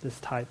from this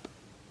type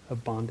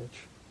of bondage.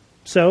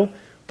 So,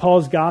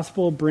 Paul's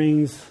gospel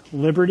brings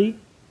liberty,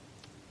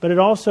 but it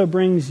also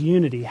brings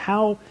unity.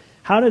 How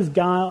does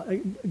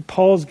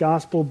Paul's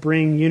gospel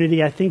bring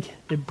unity? I think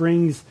it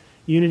brings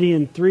unity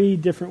in 3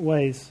 different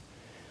ways.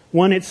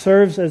 One, it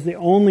serves as the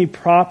only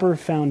proper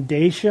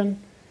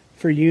foundation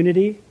for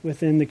unity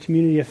within the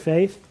community of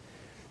faith.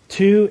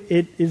 2,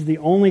 it is the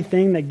only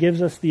thing that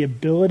gives us the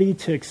ability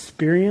to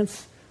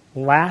experience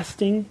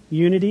lasting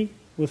unity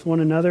with one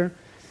another.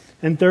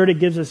 And 3rd, it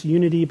gives us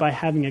unity by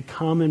having a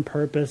common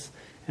purpose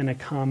and a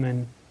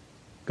common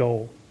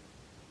goal.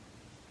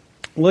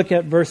 Look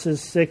at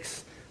verses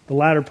 6, the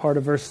latter part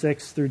of verse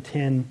 6 through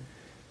 10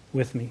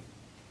 with me.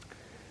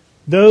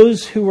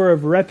 Those who were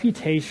of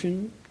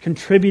reputation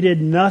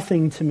contributed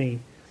nothing to me,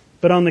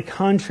 but on the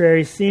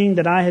contrary, seeing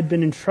that I had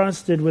been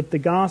entrusted with the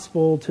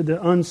gospel to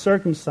the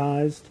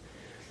uncircumcised,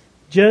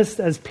 just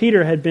as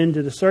Peter had been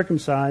to the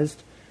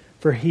circumcised,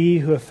 for he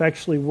who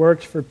effectually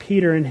worked for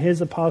Peter in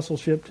his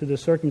apostleship to the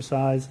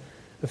circumcised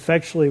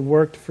effectually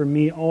worked for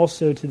me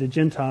also to the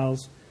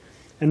Gentiles.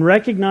 And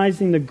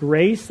recognizing the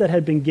grace that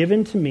had been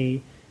given to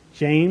me,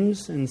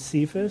 James and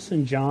Cephas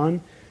and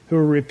John, who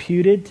were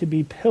reputed to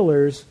be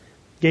pillars,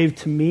 gave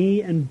to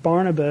me and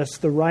Barnabas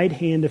the right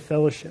hand of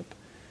fellowship,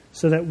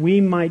 so that we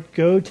might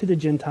go to the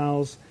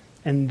Gentiles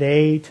and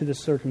they to the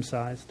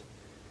circumcised.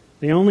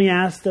 They only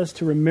asked us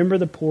to remember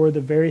the poor,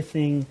 the very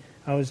thing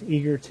I was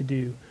eager to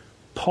do.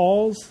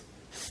 Paul's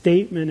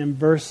statement in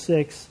verse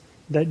 6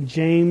 that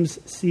James,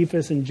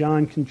 Cephas, and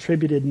John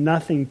contributed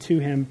nothing to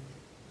him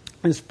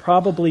is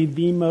probably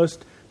the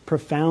most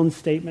profound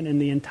statement in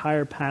the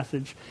entire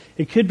passage.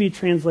 It could be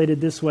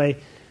translated this way: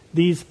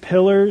 these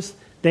pillars,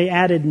 they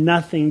added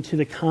nothing to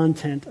the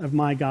content of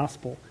my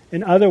gospel.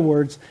 In other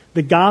words,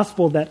 the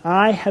gospel that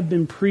I have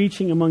been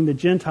preaching among the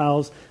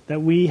Gentiles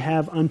that we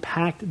have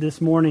unpacked this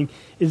morning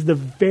is the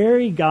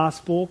very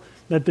gospel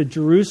that the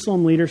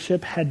Jerusalem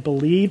leadership had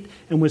believed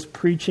and was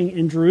preaching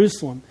in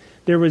Jerusalem.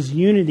 There was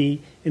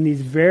unity in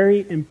these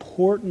very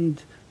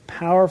important,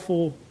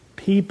 powerful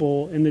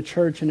people in the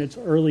church in its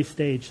early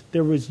stage.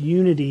 There was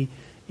unity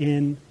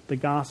in the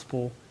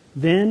gospel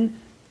then,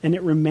 and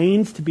it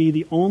remains to be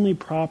the only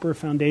proper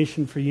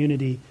foundation for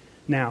unity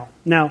now.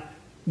 Now,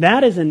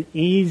 that is an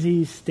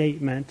easy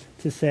statement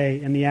to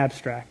say in the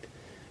abstract.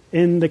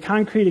 In the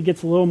concrete, it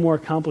gets a little more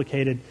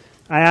complicated.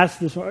 I asked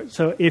this,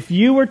 so if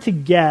you were to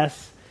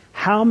guess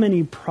how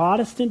many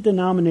Protestant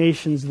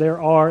denominations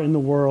there are in the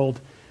world,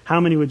 how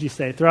many would you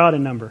say? Throw out a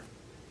number.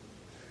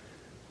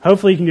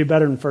 Hopefully you can do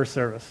better than first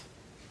service.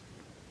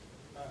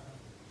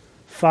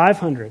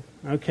 500.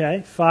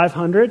 Okay,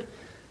 500.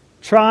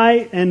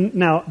 Try, and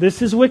now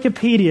this is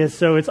Wikipedia,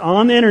 so it's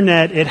on the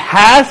internet. It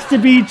has to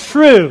be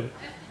true.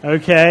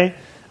 Okay?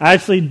 I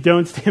actually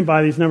don't stand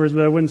by these numbers,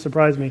 but it wouldn't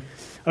surprise me.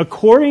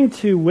 According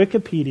to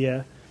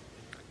Wikipedia,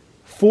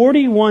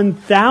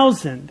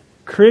 41,000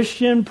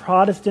 Christian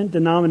Protestant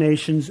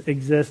denominations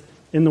exist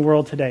in the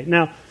world today.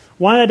 Now,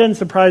 why that doesn't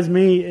surprise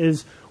me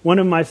is one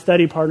of my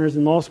study partners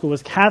in law school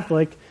was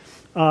Catholic,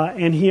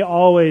 and he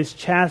always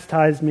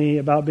chastised me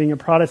about being a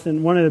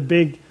Protestant. One of the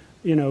big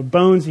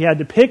bones he had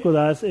to pick with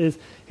us is,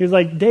 he was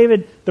like,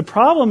 David, the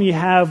problem you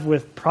have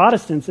with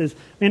Protestants is,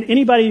 man,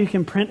 anybody who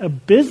can print a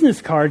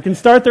business card can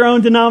start their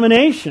own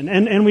denomination.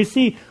 And we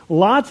see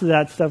lots of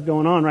that stuff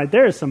going on, right?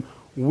 There is some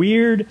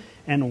weird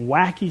and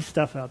wacky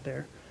stuff out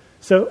there.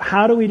 So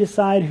how do we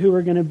decide who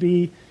we're going to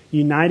be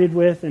united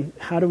with, and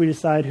how do we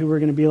decide who we're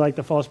going to be like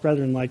the false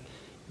brethren? Like,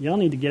 y'all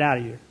need to get out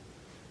of here.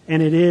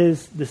 And it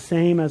is the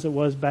same as it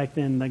was back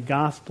then, the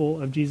gospel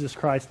of Jesus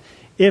Christ.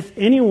 If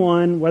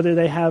anyone, whether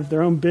they have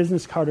their own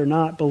business card or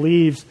not,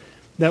 believes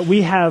that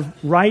we have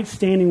right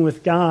standing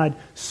with God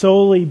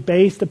solely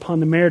based upon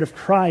the merit of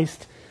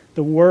Christ,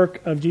 the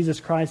work of Jesus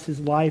Christ, his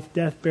life,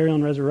 death, burial,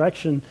 and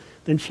resurrection,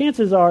 then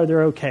chances are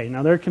they're okay.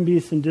 Now, there can be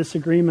some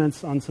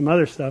disagreements on some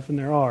other stuff, and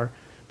there are.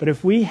 But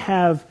if we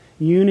have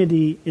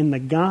unity in the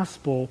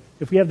gospel,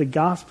 if we have the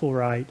gospel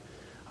right,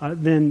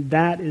 then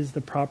that is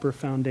the proper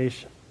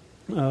foundation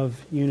of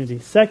unity.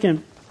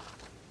 Second,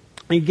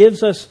 it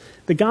gives us,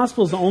 the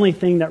gospel is the only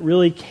thing that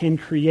really can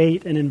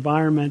create an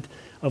environment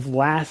of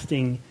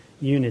lasting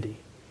unity.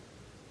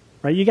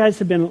 Right? You guys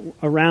have been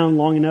around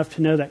long enough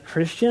to know that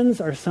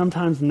Christians are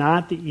sometimes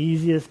not the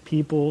easiest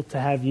people to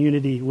have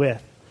unity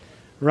with.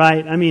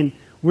 Right? I mean,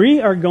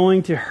 we are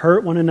going to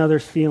hurt one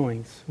another's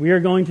feelings. We are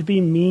going to be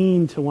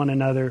mean to one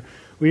another.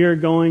 We are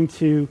going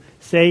to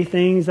say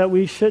things that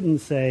we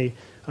shouldn't say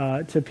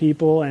to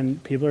people,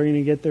 and people are going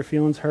to get their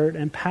feelings hurt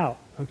and pout.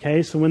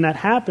 Okay, so when that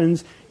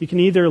happens, you can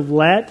either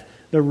let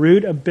the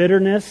root of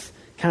bitterness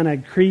kind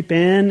of creep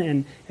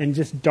in and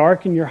just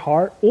darken your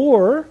heart,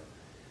 or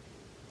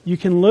you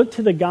can look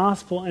to the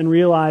gospel and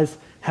realize,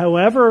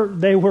 however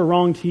they were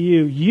wrong to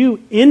you,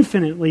 you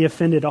infinitely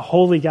offended a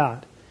holy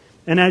God.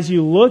 And as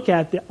you look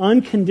at the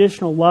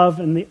unconditional love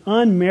and the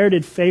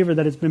unmerited favor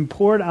that has been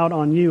poured out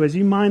on you, as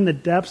you mine the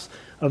depths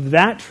of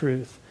that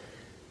truth,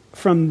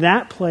 from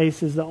that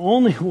place is the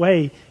only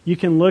way you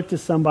can look to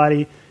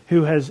somebody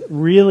who has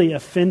really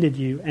offended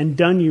you and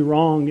done you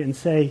wrong and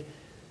say,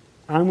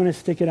 I'm going to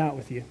stick it out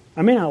with you.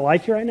 I may not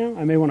like you right now.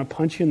 I may want to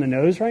punch you in the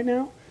nose right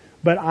now.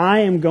 But I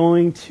am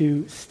going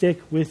to stick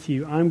with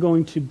you. I'm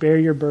going to bear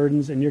your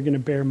burdens and you're going to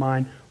bear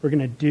mine. We're going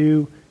to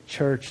do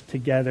church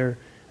together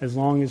as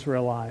long as we're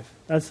alive.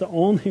 That's the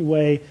only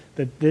way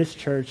that this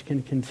church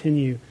can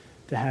continue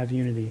to have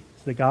unity.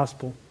 It's the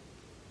gospel.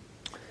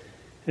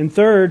 And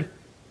third,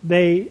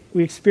 we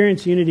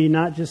experience unity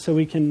not just so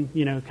we can,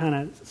 kind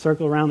of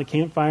circle around the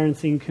campfire and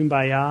sing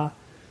Kumbaya,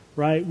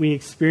 right? We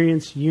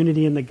experience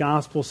unity in the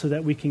gospel so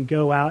that we can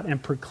go out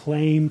and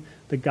proclaim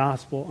the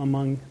gospel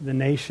among the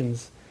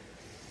nations.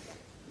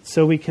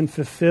 So we can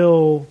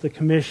fulfill the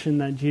commission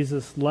that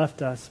Jesus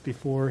left us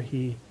before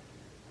he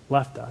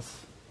left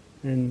us.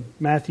 In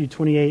Matthew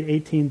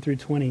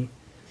 28:18-20,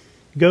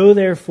 go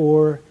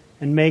therefore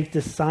and make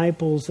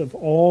disciples of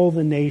all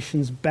the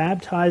nations,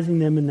 baptizing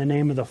them in the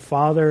name of the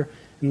Father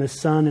and the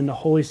Son and the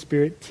Holy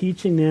Spirit,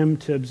 teaching them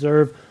to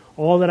observe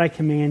all that I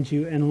command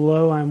you, and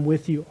lo, I'm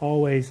with you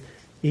always,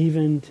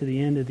 even to the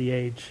end of the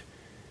age.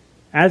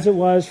 As it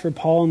was for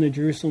Paul and the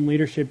Jerusalem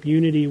leadership,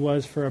 unity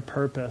was for a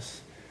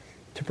purpose,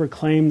 to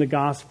proclaim the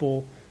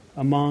gospel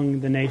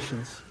among the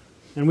nations.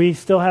 And we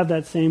still have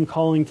that same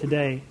calling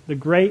today. The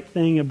great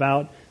thing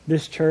about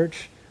this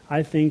church,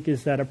 I think,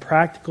 is that a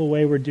practical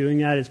way we're doing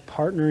that is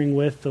partnering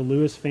with the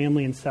Lewis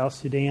family in South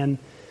Sudan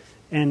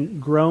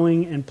and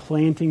growing and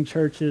planting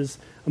churches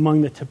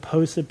among the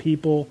Toposa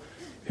people,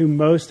 who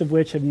most of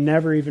which have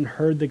never even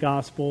heard the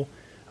gospel,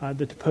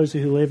 the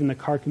Toposa who live in the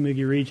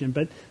Karkamugi region.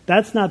 But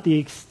that's not the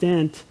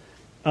extent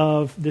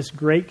of this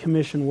Great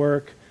Commission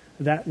work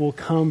that will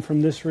come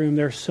from this room.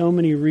 There are so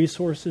many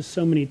resources,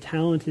 so many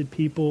talented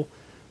people,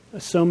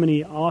 so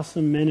many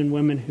awesome men and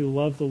women who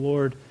love the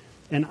Lord.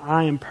 And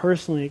I am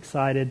personally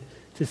excited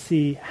to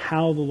see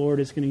how the Lord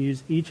is going to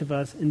use each of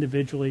us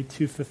individually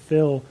to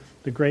fulfill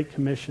the Great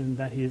Commission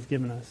that He has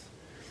given us.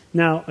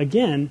 Now,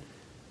 again,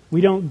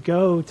 we don't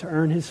go to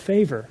earn His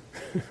favor,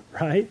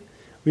 right?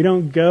 We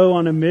don't go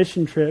on a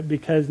mission trip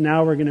because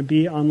now we're going to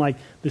be on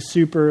the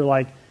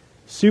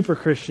super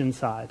Christian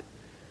side.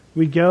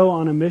 We go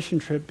on a mission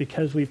trip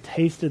because we've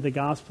tasted the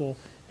gospel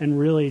and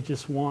really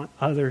just want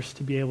others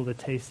to be able to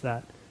taste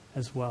that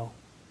as well.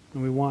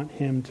 And we want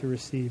Him to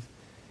receive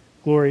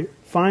glory.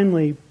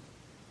 Finally,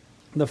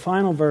 the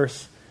final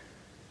verse,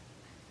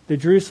 the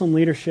Jerusalem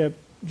leadership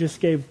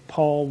just gave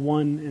Paul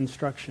one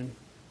instruction: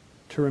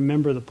 to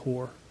remember the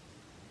poor.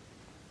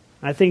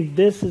 I think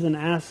this is an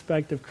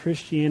aspect of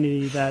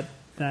Christianity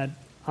that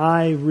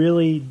I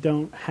really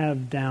don't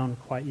have down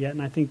quite yet.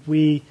 And I think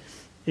we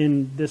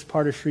in this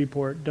part of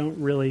Shreveport don't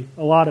really,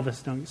 a lot of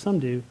us don't, some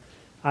do,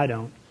 I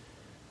don't.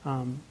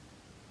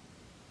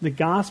 The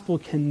gospel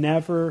can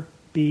never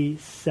be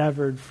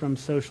severed from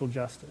social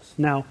justice.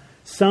 Now,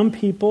 some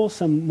people,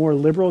 some more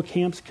liberal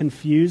camps,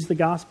 confuse the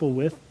gospel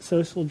with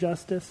social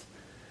justice,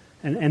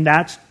 and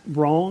that's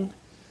wrong.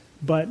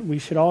 But we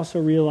should also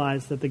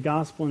realize that the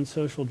gospel and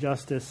social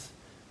justice,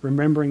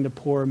 remembering the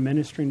poor,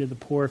 ministering to the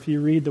poor, if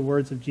you read the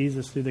words of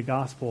Jesus through the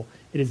gospel,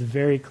 it is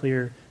very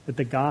clear that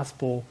the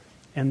gospel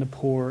and the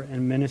poor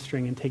and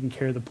ministering and taking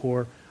care of the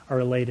poor are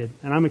related.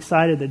 And I'm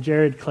excited that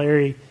Jared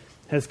Clary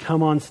has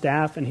come on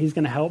staff, and he's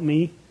going to help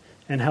me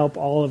and help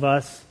all of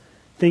us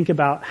think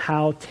about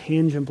how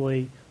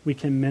tangibly we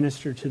can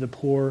minister to the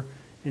poor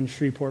in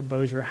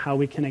Shreveport-Bossier, how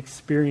we can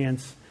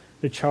experience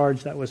the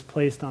charge that was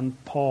placed on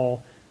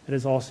Paul that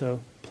is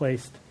also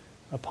placed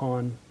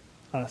upon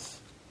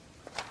us.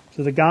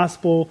 So the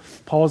gospel,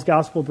 Paul's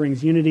gospel,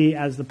 brings unity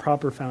as the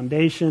proper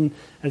foundation,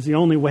 as the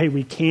only way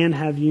we can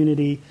have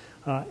unity,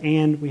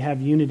 and we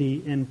have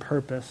unity in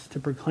purpose, to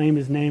proclaim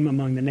His name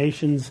among the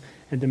nations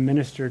and to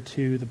minister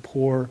to the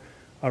poor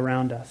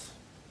around us.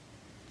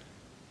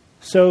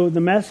 So the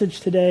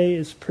message today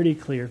is pretty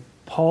clear.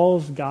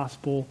 Paul's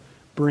gospel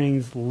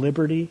brings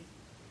liberty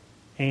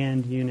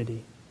and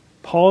unity.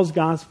 Paul's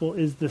gospel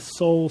is the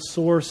sole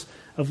source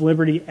of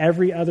liberty.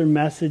 Every other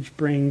message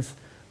brings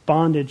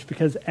bondage,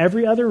 because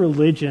every other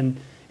religion,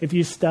 if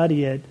you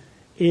study it,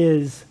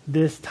 is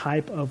this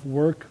type of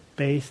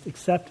work-based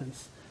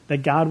acceptance.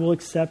 That God will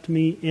accept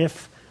me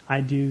if I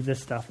do this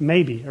stuff.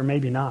 Maybe, or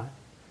maybe not.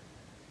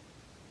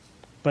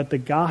 But the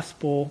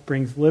gospel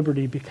brings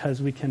liberty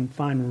because we can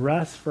find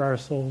rest for our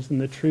souls in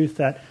the truth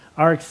that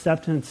our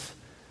acceptance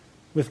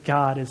with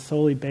God is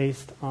solely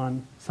based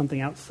on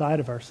something outside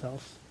of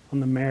ourselves,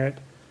 on the merit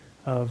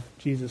of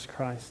Jesus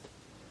Christ.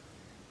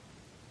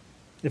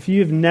 If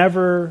you've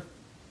never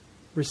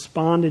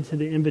responded to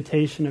the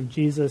invitation of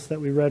Jesus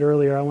that we read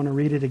earlier, I want to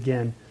read it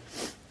again.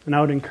 And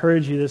I would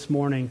encourage you this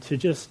morning to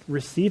just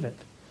receive it.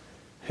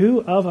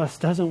 Who of us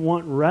doesn't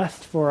want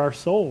rest for our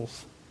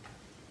souls?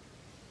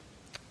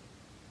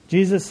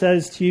 Jesus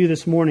says to you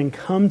this morning,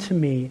 "Come to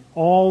me,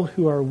 all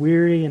who are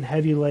weary and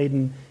heavy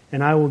laden,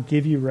 and I will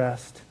give you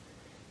rest.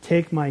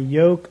 Take my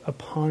yoke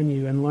upon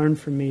you and learn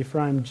from me, for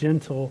I am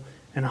gentle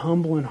and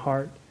humble in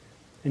heart,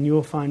 and you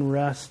will find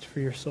rest for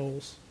your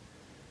souls.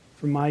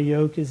 For my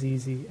yoke is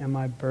easy and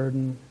my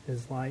burden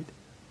is light."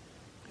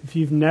 If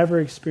you've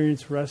never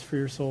experienced rest for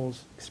your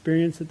souls,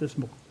 experience it this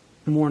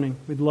morning.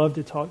 We'd love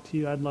to talk to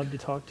you. I'd love to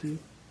talk to you.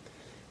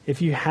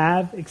 If you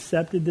have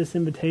accepted this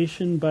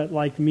invitation, but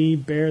like me,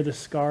 bear the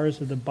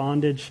scars of the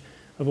bondage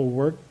of a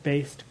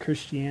work-based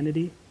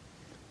Christianity,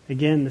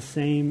 again, the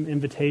same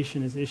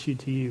invitation is issued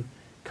to you.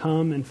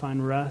 Come and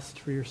find rest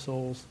for your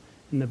souls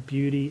in the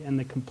beauty and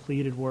the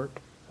completed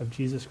work of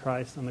Jesus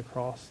Christ on the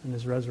cross and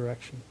His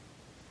resurrection.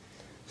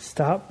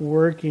 Stop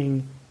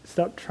working,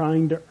 stop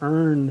trying to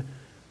earn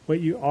what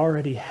you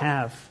already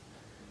have.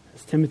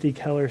 As Timothy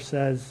Keller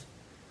says,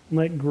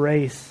 let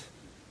grace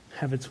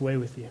have its way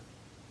with you.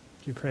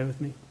 Would you pray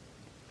with me?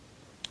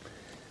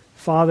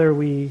 Father,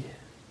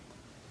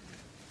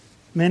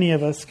 many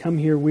of us come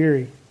here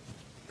weary.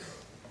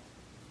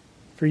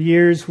 For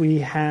years we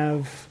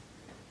have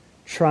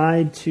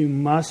tried to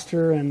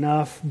muster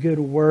enough good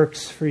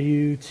works for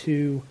you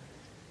to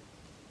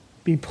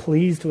be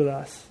pleased with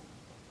us.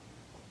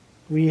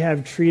 We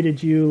have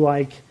treated you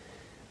like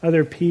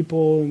other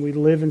people, and we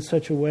live in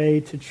such a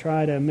way to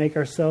try to make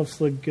ourselves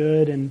look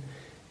good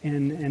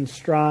and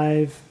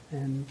strive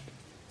and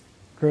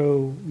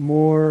grow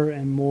more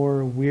and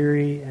more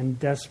weary and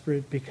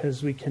desperate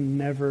because we can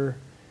never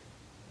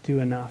do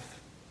enough.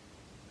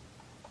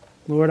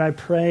 Lord, I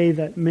pray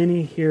that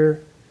many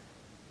here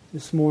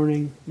this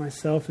morning,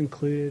 myself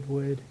included,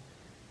 would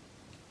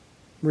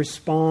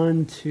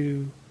respond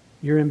to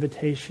your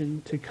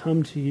invitation to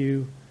come to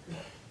you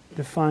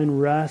to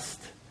find rest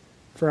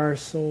for our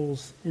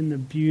souls in the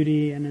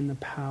beauty and in the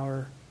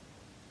power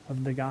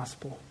of the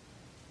gospel.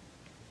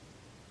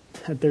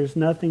 That there's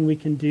nothing we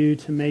can do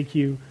to make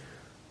you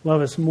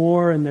love us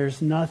more, and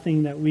there's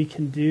nothing that we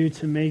can do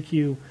to make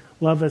you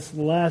love us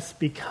less,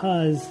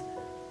 because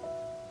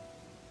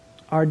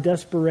our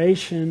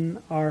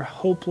desperation, our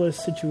hopeless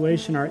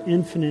situation, our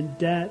infinite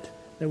debt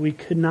that we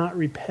could not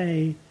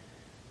repay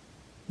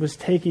was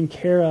taken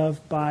care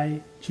of by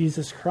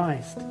Jesus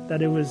Christ.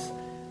 That it was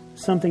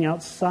something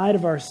outside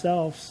of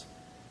ourselves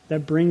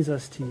that brings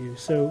us to you.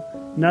 So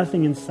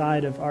nothing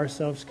inside of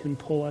ourselves can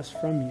pull us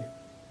from you.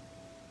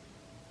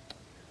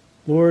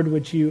 Lord,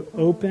 would you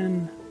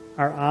open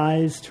our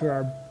eyes to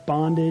our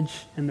bondage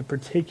and the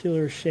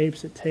particular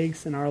shapes it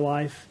takes in our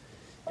life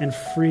and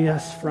free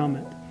us from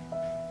it.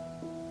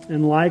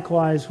 And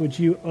likewise, would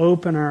you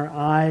open our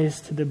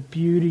eyes to the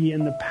beauty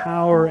and the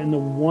power and the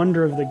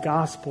wonder of the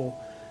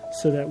gospel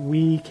so that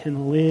we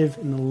can live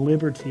in the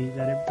liberty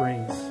that it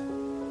brings.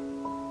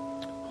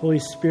 Holy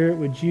Spirit,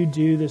 would you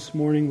do this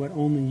morning what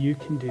only you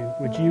can do?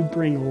 Would you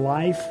bring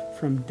life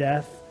from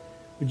death?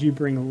 Would you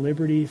bring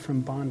liberty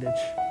from bondage?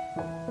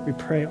 We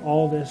pray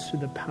all this through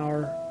the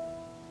power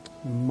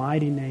and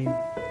mighty name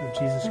of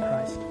Jesus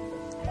Christ.